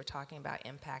teachers, we're talking about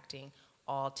impacting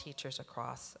all teachers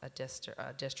across a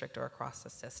district or across the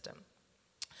system.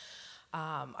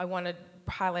 I want to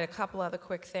highlight a couple other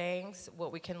quick things,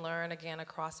 what we can learn again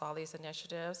across all these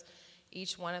initiatives.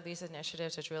 Each one of these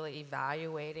initiatives is really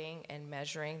evaluating and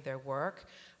measuring their work.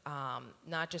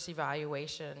 Not just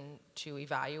evaluation to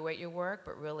evaluate your work,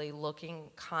 but really looking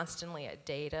constantly at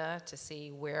data to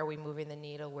see where are we moving the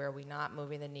needle, where are we not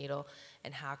moving the needle,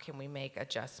 and how can we make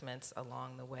adjustments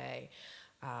along the way.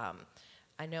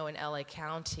 I know in LA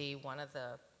County, one of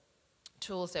the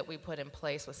tools that we put in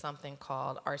place was something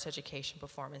called Arts Education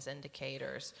Performance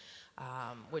Indicators,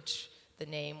 which the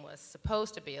name was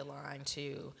supposed to be aligned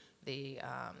to the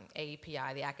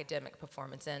AEPI, the Academic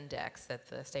Performance Index that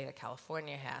the state of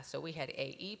California has. So we had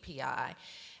AEPI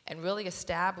and really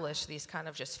established these kind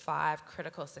of just 5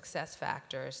 critical success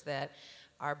factors that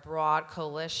our broad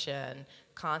coalition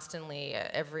constantly,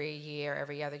 every year,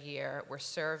 every other year, we're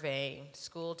surveying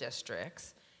school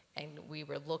districts, and we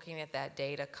were looking at that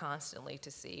data constantly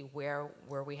to see where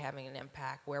were we having an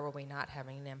impact, where were we not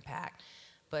having an impact.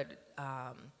 But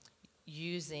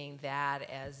using that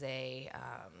as a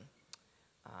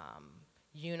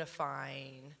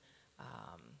unifying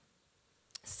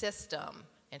system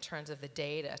in terms of the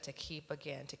data to keep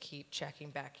checking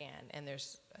back in, and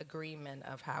there's agreement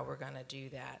of how we're going to do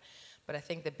that. But I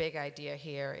think the big idea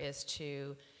here is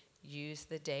to use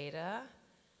the data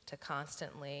to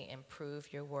constantly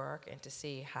improve your work and to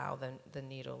see how the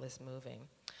needle is moving.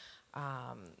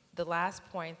 The last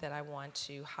point that I want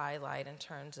to highlight in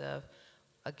terms of,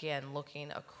 again,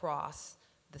 looking across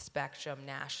the spectrum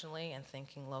nationally and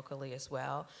thinking locally as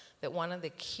well, that one of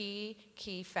the key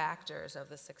factors of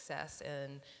the success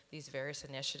in these various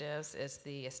initiatives is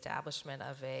the establishment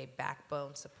of a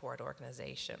backbone support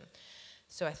organization.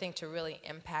 So I think to really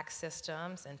impact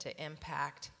systems and to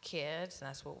impact kids, and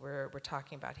that's what we're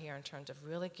talking about here in terms of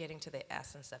really getting to the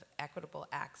essence of equitable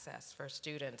access for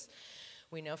students.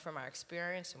 We know from our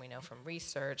experience and we know from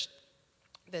research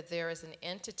that there is an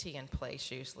entity in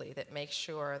place usually that makes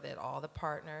sure that all the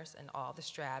partners and all the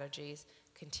strategies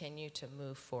continue to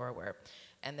move forward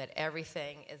and that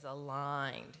everything is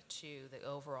aligned to the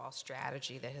overall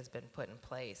strategy that has been put in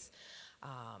place.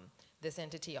 This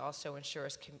entity also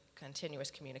ensures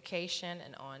continuous communication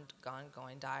and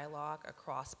ongoing dialogue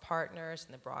across partners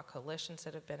and the broad coalitions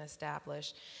that have been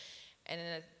established.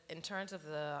 And in terms of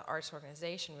the arts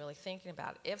organization, really thinking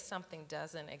about if something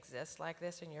doesn't exist like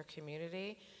this in your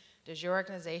community, does your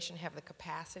organization have the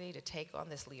capacity to take on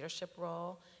this leadership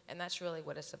role? And that's really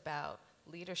what it's about,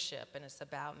 leadership, and it's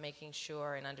about making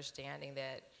sure and understanding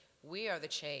that we are the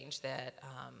change that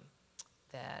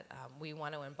we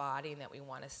want to embody and that we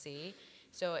want to see.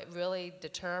 So it really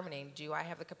determining, do I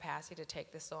have the capacity to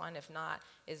take this on? If not,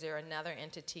 is there another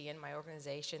entity in my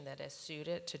organization that is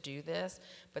suited to do this?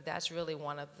 But that's really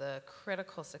one of the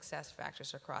critical success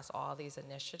factors across all these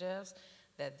initiatives,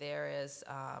 that there is,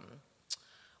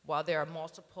 while there are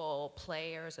multiple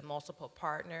players and multiple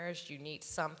partners, you need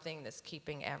something that's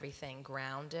keeping everything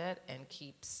grounded and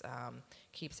keeps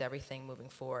everything moving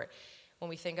forward. When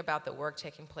we think about the work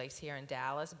taking place here in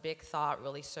Dallas, Big Thought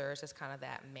really serves as kind of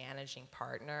that managing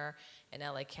partner. In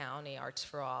LA County, Arts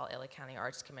for All, LA County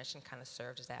Arts Commission kind of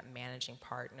served as that managing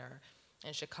partner.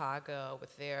 In Chicago,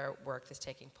 with their work that's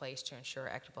taking place to ensure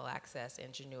equitable access,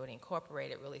 Ingenuity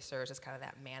Incorporated really serves as kind of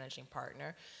that managing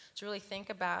partner. So really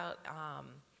think about,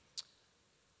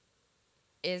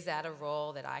 is that a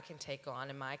role that I can take on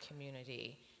in my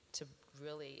community to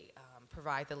really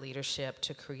provide the leadership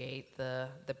to create the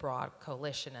broad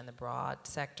coalition and the broad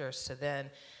sectors to then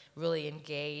really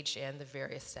engage in the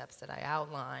various steps that I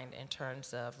outlined in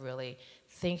terms of really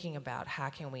thinking about how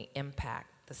can we impact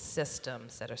the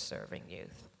systems that are serving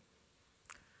youth.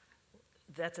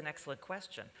 That's an excellent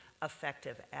question.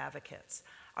 Effective advocates.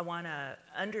 I want to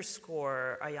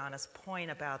underscore Ayanna's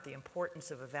point about the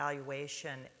importance of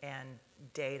evaluation and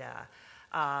data.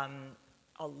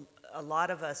 A lot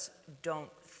of us don't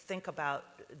think about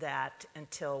that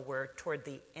until we're toward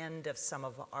the end of some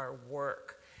of our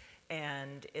work.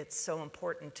 And it's so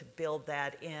important to build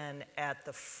that in at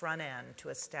the front end to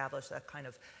establish that kind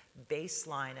of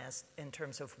baseline as in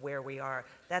terms of where we are.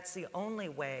 That's the only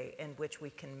way in which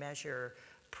we can measure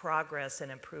progress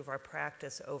and improve our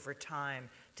practice over time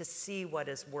to see what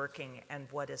is working and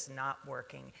what is not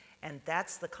working. And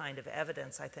that's the kind of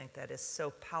evidence I think that is so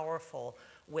powerful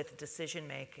with decision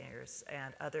makers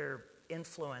and other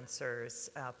influencers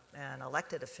and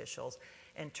elected officials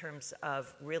in terms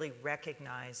of really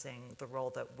recognizing the role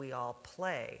that we all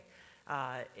play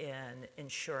in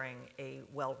ensuring a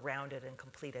well-rounded and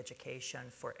complete education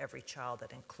for every child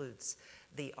that includes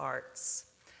the arts.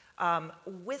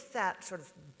 With that sort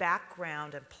of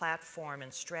background and platform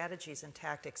and strategies and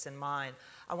tactics in mind,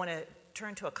 I want to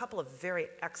turn to a couple of very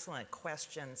excellent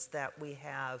questions that we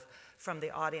have from the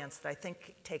audience that I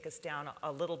think take us down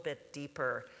a little bit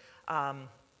deeper. And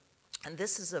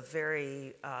this is a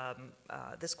very,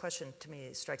 this question to me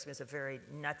strikes me as a very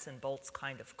nuts and bolts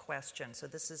kind of question. So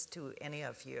this is to any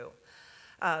of you.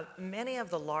 Many of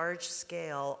the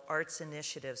large-scale arts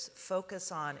initiatives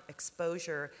focus on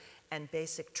exposure and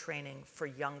basic training for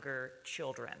younger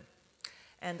children.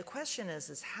 And the question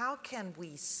is how can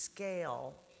we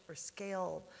scale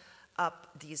up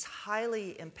these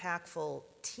highly impactful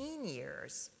teen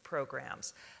years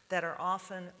programs that are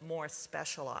often more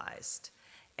specialized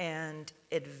and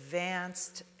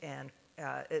advanced and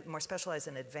more specialized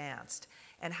and advanced?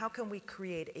 And how can we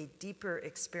create a deeper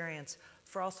experience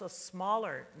for also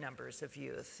smaller numbers of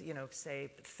youth, you know,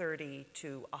 say 30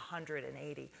 to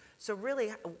 180? So really,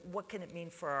 what can it mean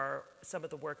for some of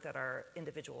the work that our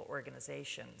individual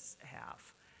organizations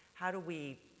have? How do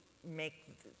we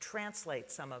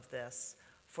translate some of this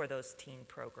for those teen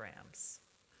programs?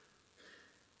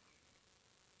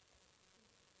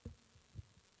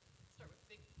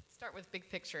 Start with big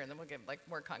picture, and then we'll get like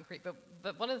more concrete.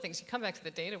 But one of the things, you come back to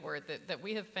the data word that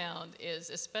we have found is,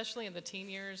 especially in the teen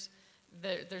years,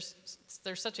 there's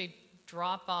such a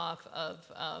drop off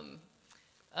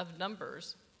of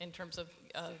numbers in terms of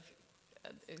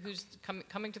who's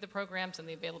coming to the programs and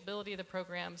the availability of the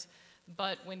programs.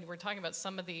 But when we're talking about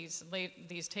some of these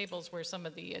tables where some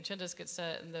of the agendas get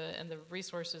set and the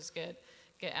resources get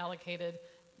allocated,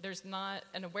 there's not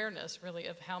an awareness really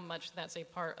of how much that's a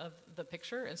part of the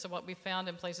picture. And so what we found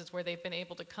in places where they've been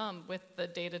able to come with the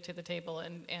data to the table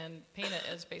and paint it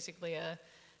as basically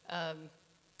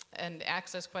an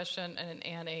access question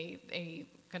and a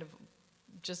kind of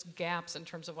just gaps in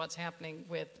terms of what's happening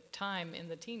with time in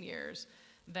the teen years,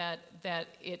 that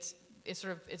it's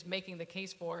making the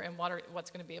case for, and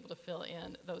what's going to be able to fill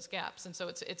in those gaps. And so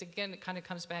it's again, it kind of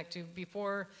comes back to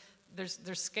before there's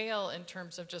scale in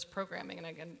terms of just programming, and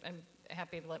again, I'm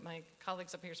happy to let my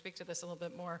colleagues up here speak to this a little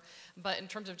bit more, but in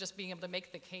terms of just being able to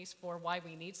make the case for why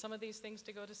we need some of these things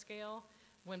to go to scale,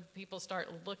 when people start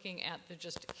looking at the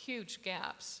just huge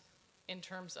gaps in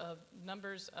terms of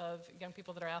numbers of young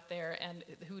people that are out there and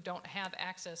who don't have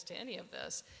access to any of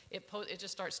this, it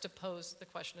just starts to pose the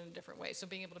question in a different way. So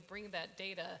being able to bring that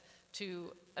data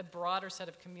to a broader set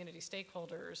of community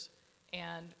stakeholders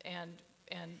and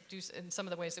do in some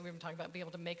of the ways that we've been talking about, be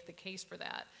able to make the case for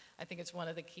that, I think it's one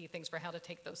of the key things for how to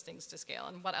take those things to scale.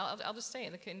 And what I'll just say,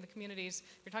 in the communities,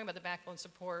 you're talking about the backbone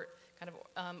support kind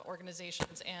of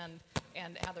organizations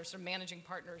and how they're sort of managing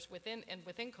partners within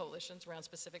coalitions around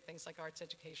specific things like arts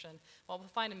education. What we'll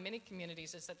find in many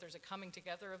communities is that there's a coming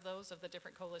together of those, of the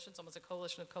different coalitions, almost a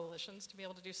coalition of coalitions to be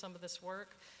able to do some of this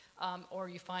work. Or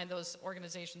you find those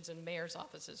organizations in mayor's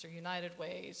offices or United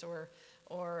Ways or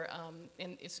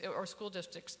school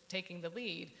districts taking the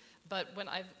lead. But when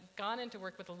I've gone into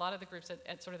work with a lot of the groups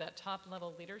at sort of that top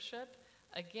level leadership,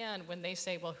 again, when they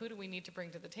say, well, who do we need to bring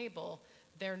to the table,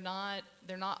 they're not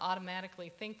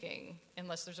automatically thinking,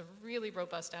 unless there's a really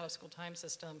robust out-of-school time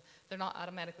system, they're not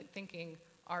automatically thinking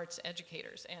arts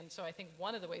educators. And so I think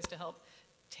one of the ways to help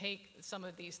take some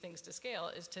of these things to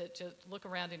scale is to look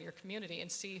around in your community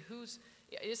and see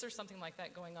is there something like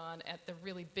that going on at the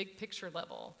really big picture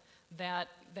level that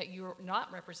you're not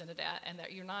represented at, and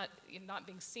that you're not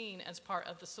being seen as part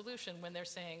of the solution when they're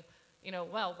saying,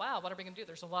 well, wow, what are we going to do?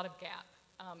 There's a lot of gap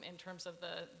in terms of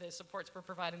the supports we're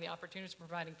providing, the opportunities we're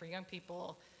providing for young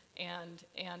people, and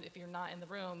if you're not in the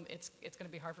room, it's going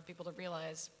to be hard for people to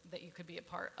realize that you could be a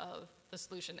part of the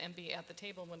solution and be at the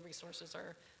table when resources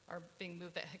are being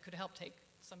moved that could help take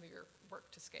some of your work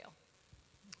to scale.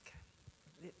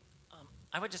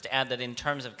 I would just add that in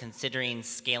terms of considering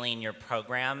scaling your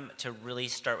program, to really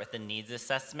start with the needs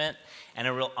assessment and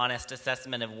a real honest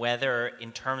assessment of whether,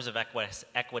 in terms of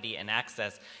equity and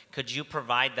access, could you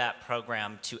provide that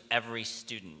program to every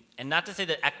student? And not to say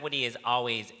that equity is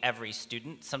always every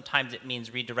student. Sometimes it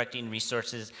means redirecting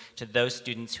resources to those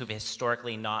students who've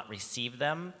historically not received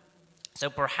them. So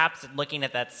perhaps looking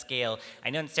at that scale,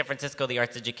 I know in San Francisco, the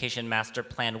Arts Education Master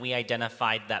Plan, we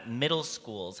identified that middle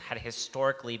schools had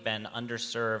historically been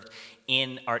underserved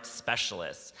in arts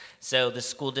specialists. So the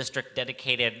school district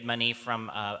dedicated money from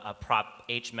a Prop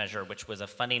H measure, which was a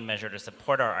funding measure to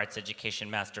support our Arts Education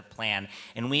Master Plan,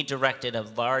 and we directed a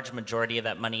large majority of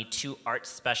that money to arts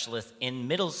specialists in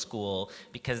middle school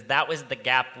because that was the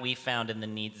gap we found in the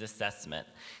needs assessment.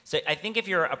 So I think if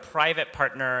you're a private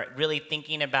partner really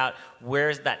thinking about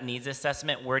where's that needs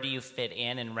assessment, where do you fit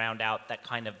in and round out that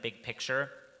kind of big picture,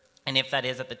 and if that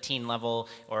is at the teen level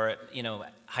or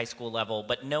high school level,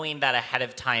 but knowing that ahead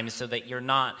of time so that you're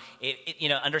not,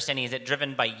 understanding, is it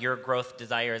driven by your growth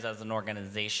desires as an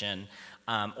organization,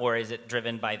 or is it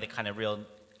driven by the kind of real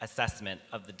assessment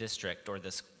of the district or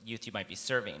this youth you might be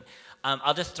serving?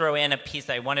 I'll just throw in a piece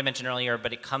I wanted to mention earlier,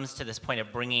 but it comes to this point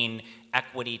of bringing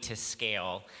equity to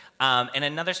scale. And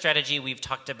another strategy we've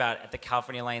talked about at the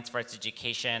California Alliance for Arts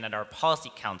Education and our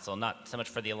Policy Council, not so much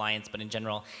for the Alliance, but in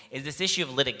general, is this issue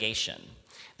of litigation.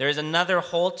 There's another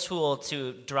whole tool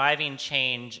to driving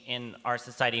change in our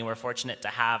society, and we're fortunate to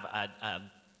have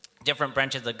different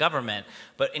branches of government.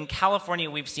 But in California,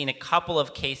 we've seen a couple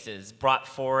of cases brought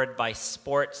forward by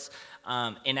sports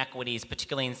inequities,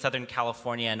 particularly in Southern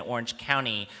California and Orange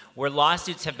County, where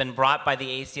lawsuits have been brought by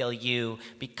the ACLU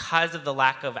because of the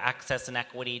lack of access and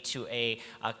equity to a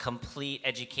complete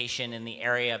education in the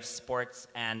area of sports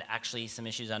and actually some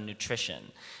issues on nutrition.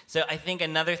 So I think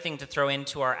another thing to throw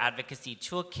into our advocacy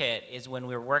toolkit is when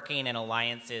we're working in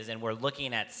alliances and we're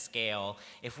looking at scale,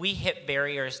 if we hit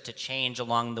barriers to change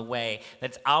along the way,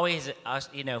 that's always us,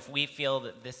 if we feel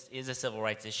that this is a civil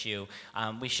rights issue,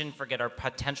 we shouldn't forget our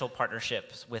potential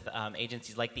partnerships with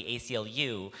agencies like the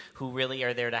ACLU, who really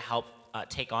are there to help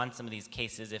take on some of these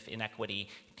cases if inequity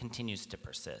continues to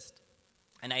persist.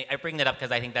 And I bring that up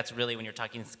because I think that's really when you're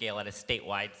talking scale at a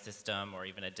statewide system or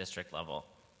even a district level.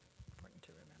 Important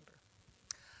to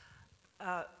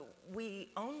remember. We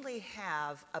only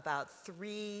have about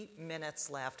 3 minutes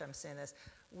left. I'm saying this,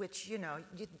 which,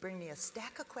 you'd bring me a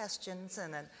stack of questions,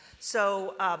 and then,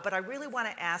 but I really want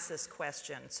to ask this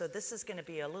question. So this is going to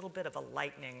be a little bit of a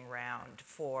lightning round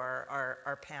for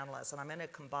our panelists, and I'm going to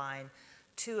combine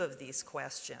 2 of these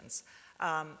questions.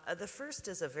 The first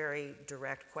is a very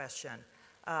direct question.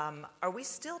 Are we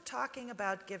still talking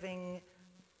about giving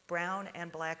brown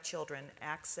and black children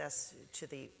access to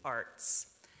the arts?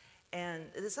 And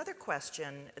this other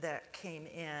question that came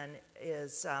in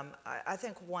is, I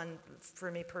think one,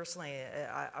 for me personally,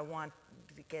 I want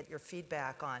to get your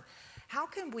feedback on. How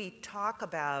can we talk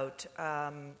about,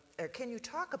 or can you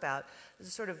talk about the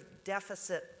sort of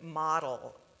deficit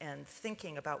model and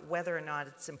thinking about whether or not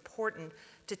it's important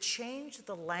to change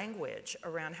the language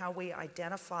around how we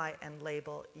identify and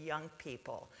label young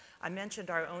people? I mentioned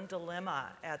our own dilemma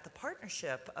at the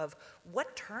partnership of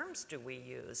what terms do we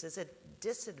use? Is it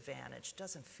disadvantaged?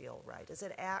 Doesn't feel right. Is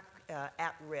it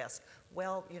at risk?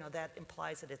 Well, you know, that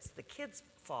implies that it's the kid's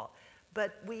fault.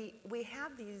 But we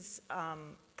have these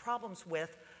problems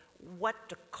with what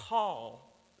to call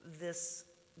this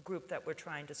group that we're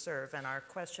trying to serve, and our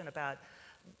question about,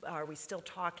 are we still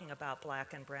talking about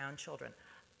black and brown children?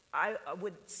 I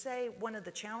would say one of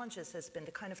the challenges has been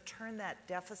to kind of turn that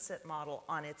deficit model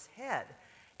on its head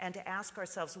and to ask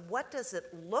ourselves, what does it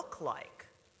look like?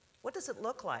 What does it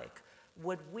look like?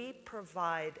 Would we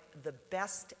provide the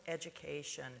best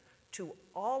education to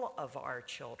all of our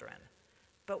children?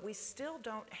 But we still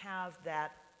don't have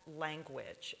that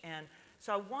language. And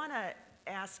so I want to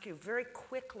ask you very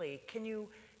quickly, can you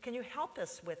help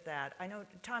us with that? I know,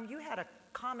 Tom, you had a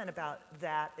comment about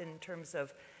that in terms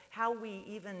of how we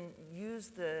even use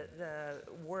the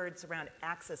words around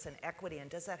access and equity, and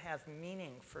does that have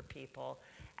meaning for people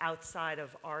outside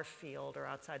of our field or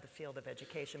outside the field of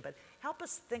education? But help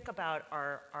us think about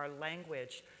our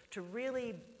language to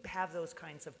really have those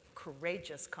kinds of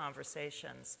courageous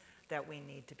conversations that we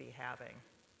need to be having.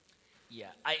 Yeah,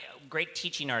 a great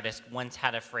teaching artist once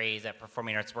had a phrase at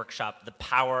Performing Arts Workshop, the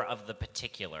power of the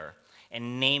particular,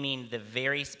 and naming the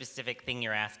very specific thing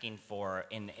you're asking for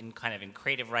in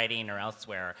creative writing or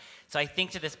elsewhere. So I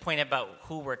think to this point about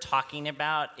who we're talking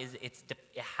about, it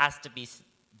has to be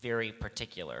very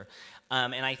particular.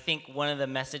 And I think one of the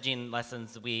messaging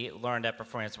lessons we learned at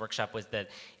Performing Arts Workshop was that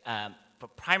the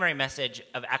primary message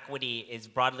of equity is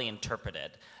broadly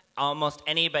interpreted. Almost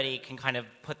anybody can kind of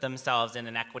put themselves in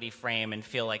an equity frame and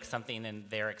feel like something in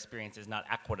their experience is not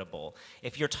equitable.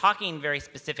 If you're talking very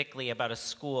specifically about a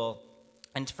school,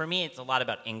 and for me it's a lot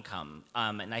about income,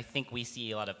 and I think we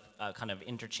see a lot of kind of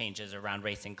interchanges around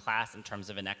race and class in terms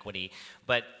of inequity,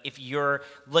 but if you're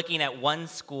looking at one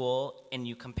school and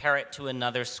you compare it to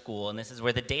another school, and this is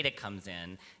where the data comes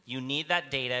in, you need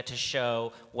that data to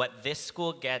show what this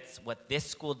school gets, what this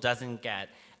school doesn't get.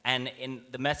 And in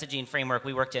the messaging framework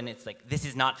we worked in, it's like, this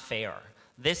is not fair.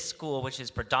 This school, which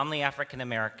is predominantly African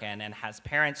American and has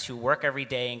parents who work every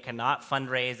day and cannot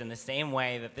fundraise in the same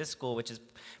way that this school, which is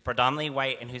predominantly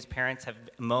white and whose parents have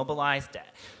mobilized to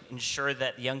ensure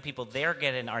that young people there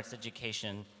get an arts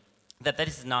education, that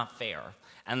this is not fair.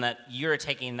 And that you're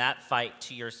taking that fight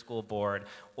to your school board,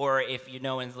 or if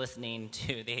no one's listening,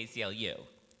 to the ACLU.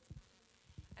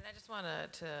 And I just want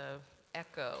to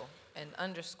echo and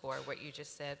underscore what you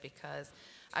just said, because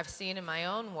I've seen in my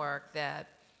own work that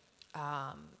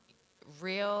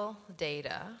real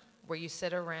data, where you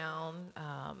sit around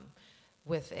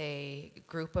with a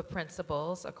group of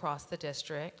principals across the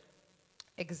district,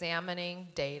 examining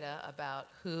data about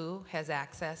who has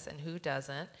access and who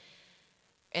doesn't,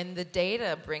 and the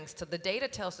data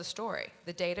tells the story.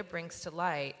 The data brings to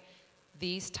light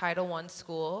these Title I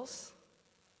schools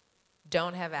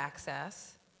don't have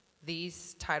access.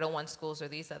 These Title I schools or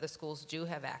these other schools do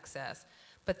have access.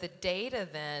 But the data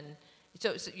then,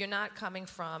 so you're not coming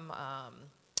from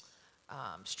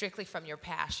strictly from your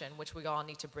passion, which we all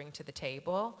need to bring to the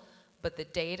table, but the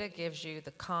data gives you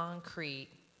the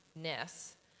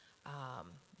concreteness,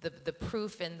 the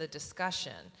proof in the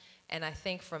discussion. And I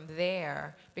think from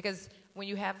there, because when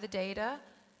you have the data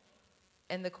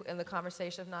and the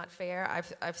conversation of not fair,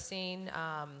 I've seen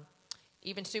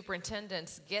even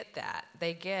superintendents get that.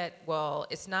 They get, well,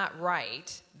 it's not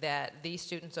right that these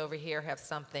students over here have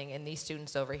something and these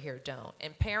students over here don't.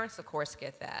 And parents, of course,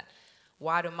 get that.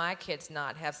 Why do my kids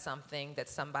not have something that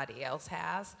somebody else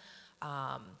has?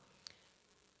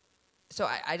 So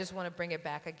I just want to bring it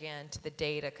back again to the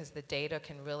data, because the data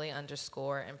can really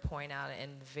underscore and point out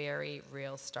in very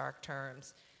real, stark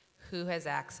terms who has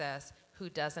access, who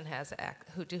doesn't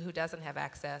have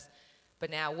access, but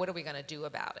now what are we going to do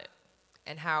about it?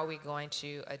 And how are we going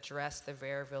to address the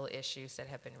very real issues that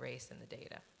have been raised in the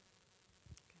data?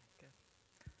 Okay, good.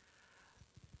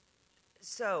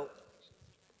 So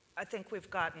I think we've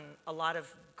gotten a lot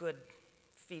of good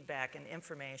feedback and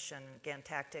information, again,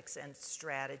 tactics and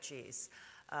strategies.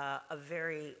 A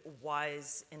very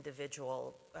wise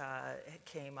individual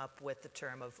came up with the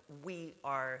term of, we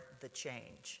are the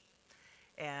change.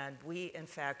 And we, in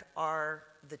fact, are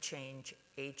the change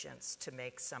agents to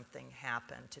make something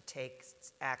happen, to take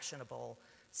actionable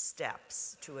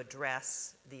steps to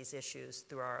address these issues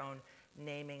through our own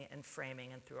naming and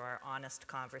framing and through our honest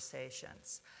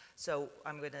conversations. So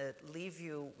I'm going to leave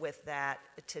you with that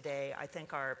today. I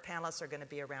think our panelists are going to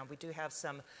be around. We do have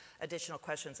some additional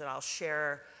questions that I'll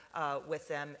share with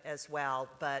them as well,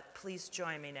 but please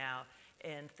join me now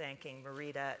in thanking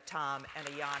Merita, Tom, and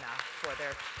Ayanna for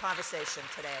their conversation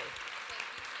today.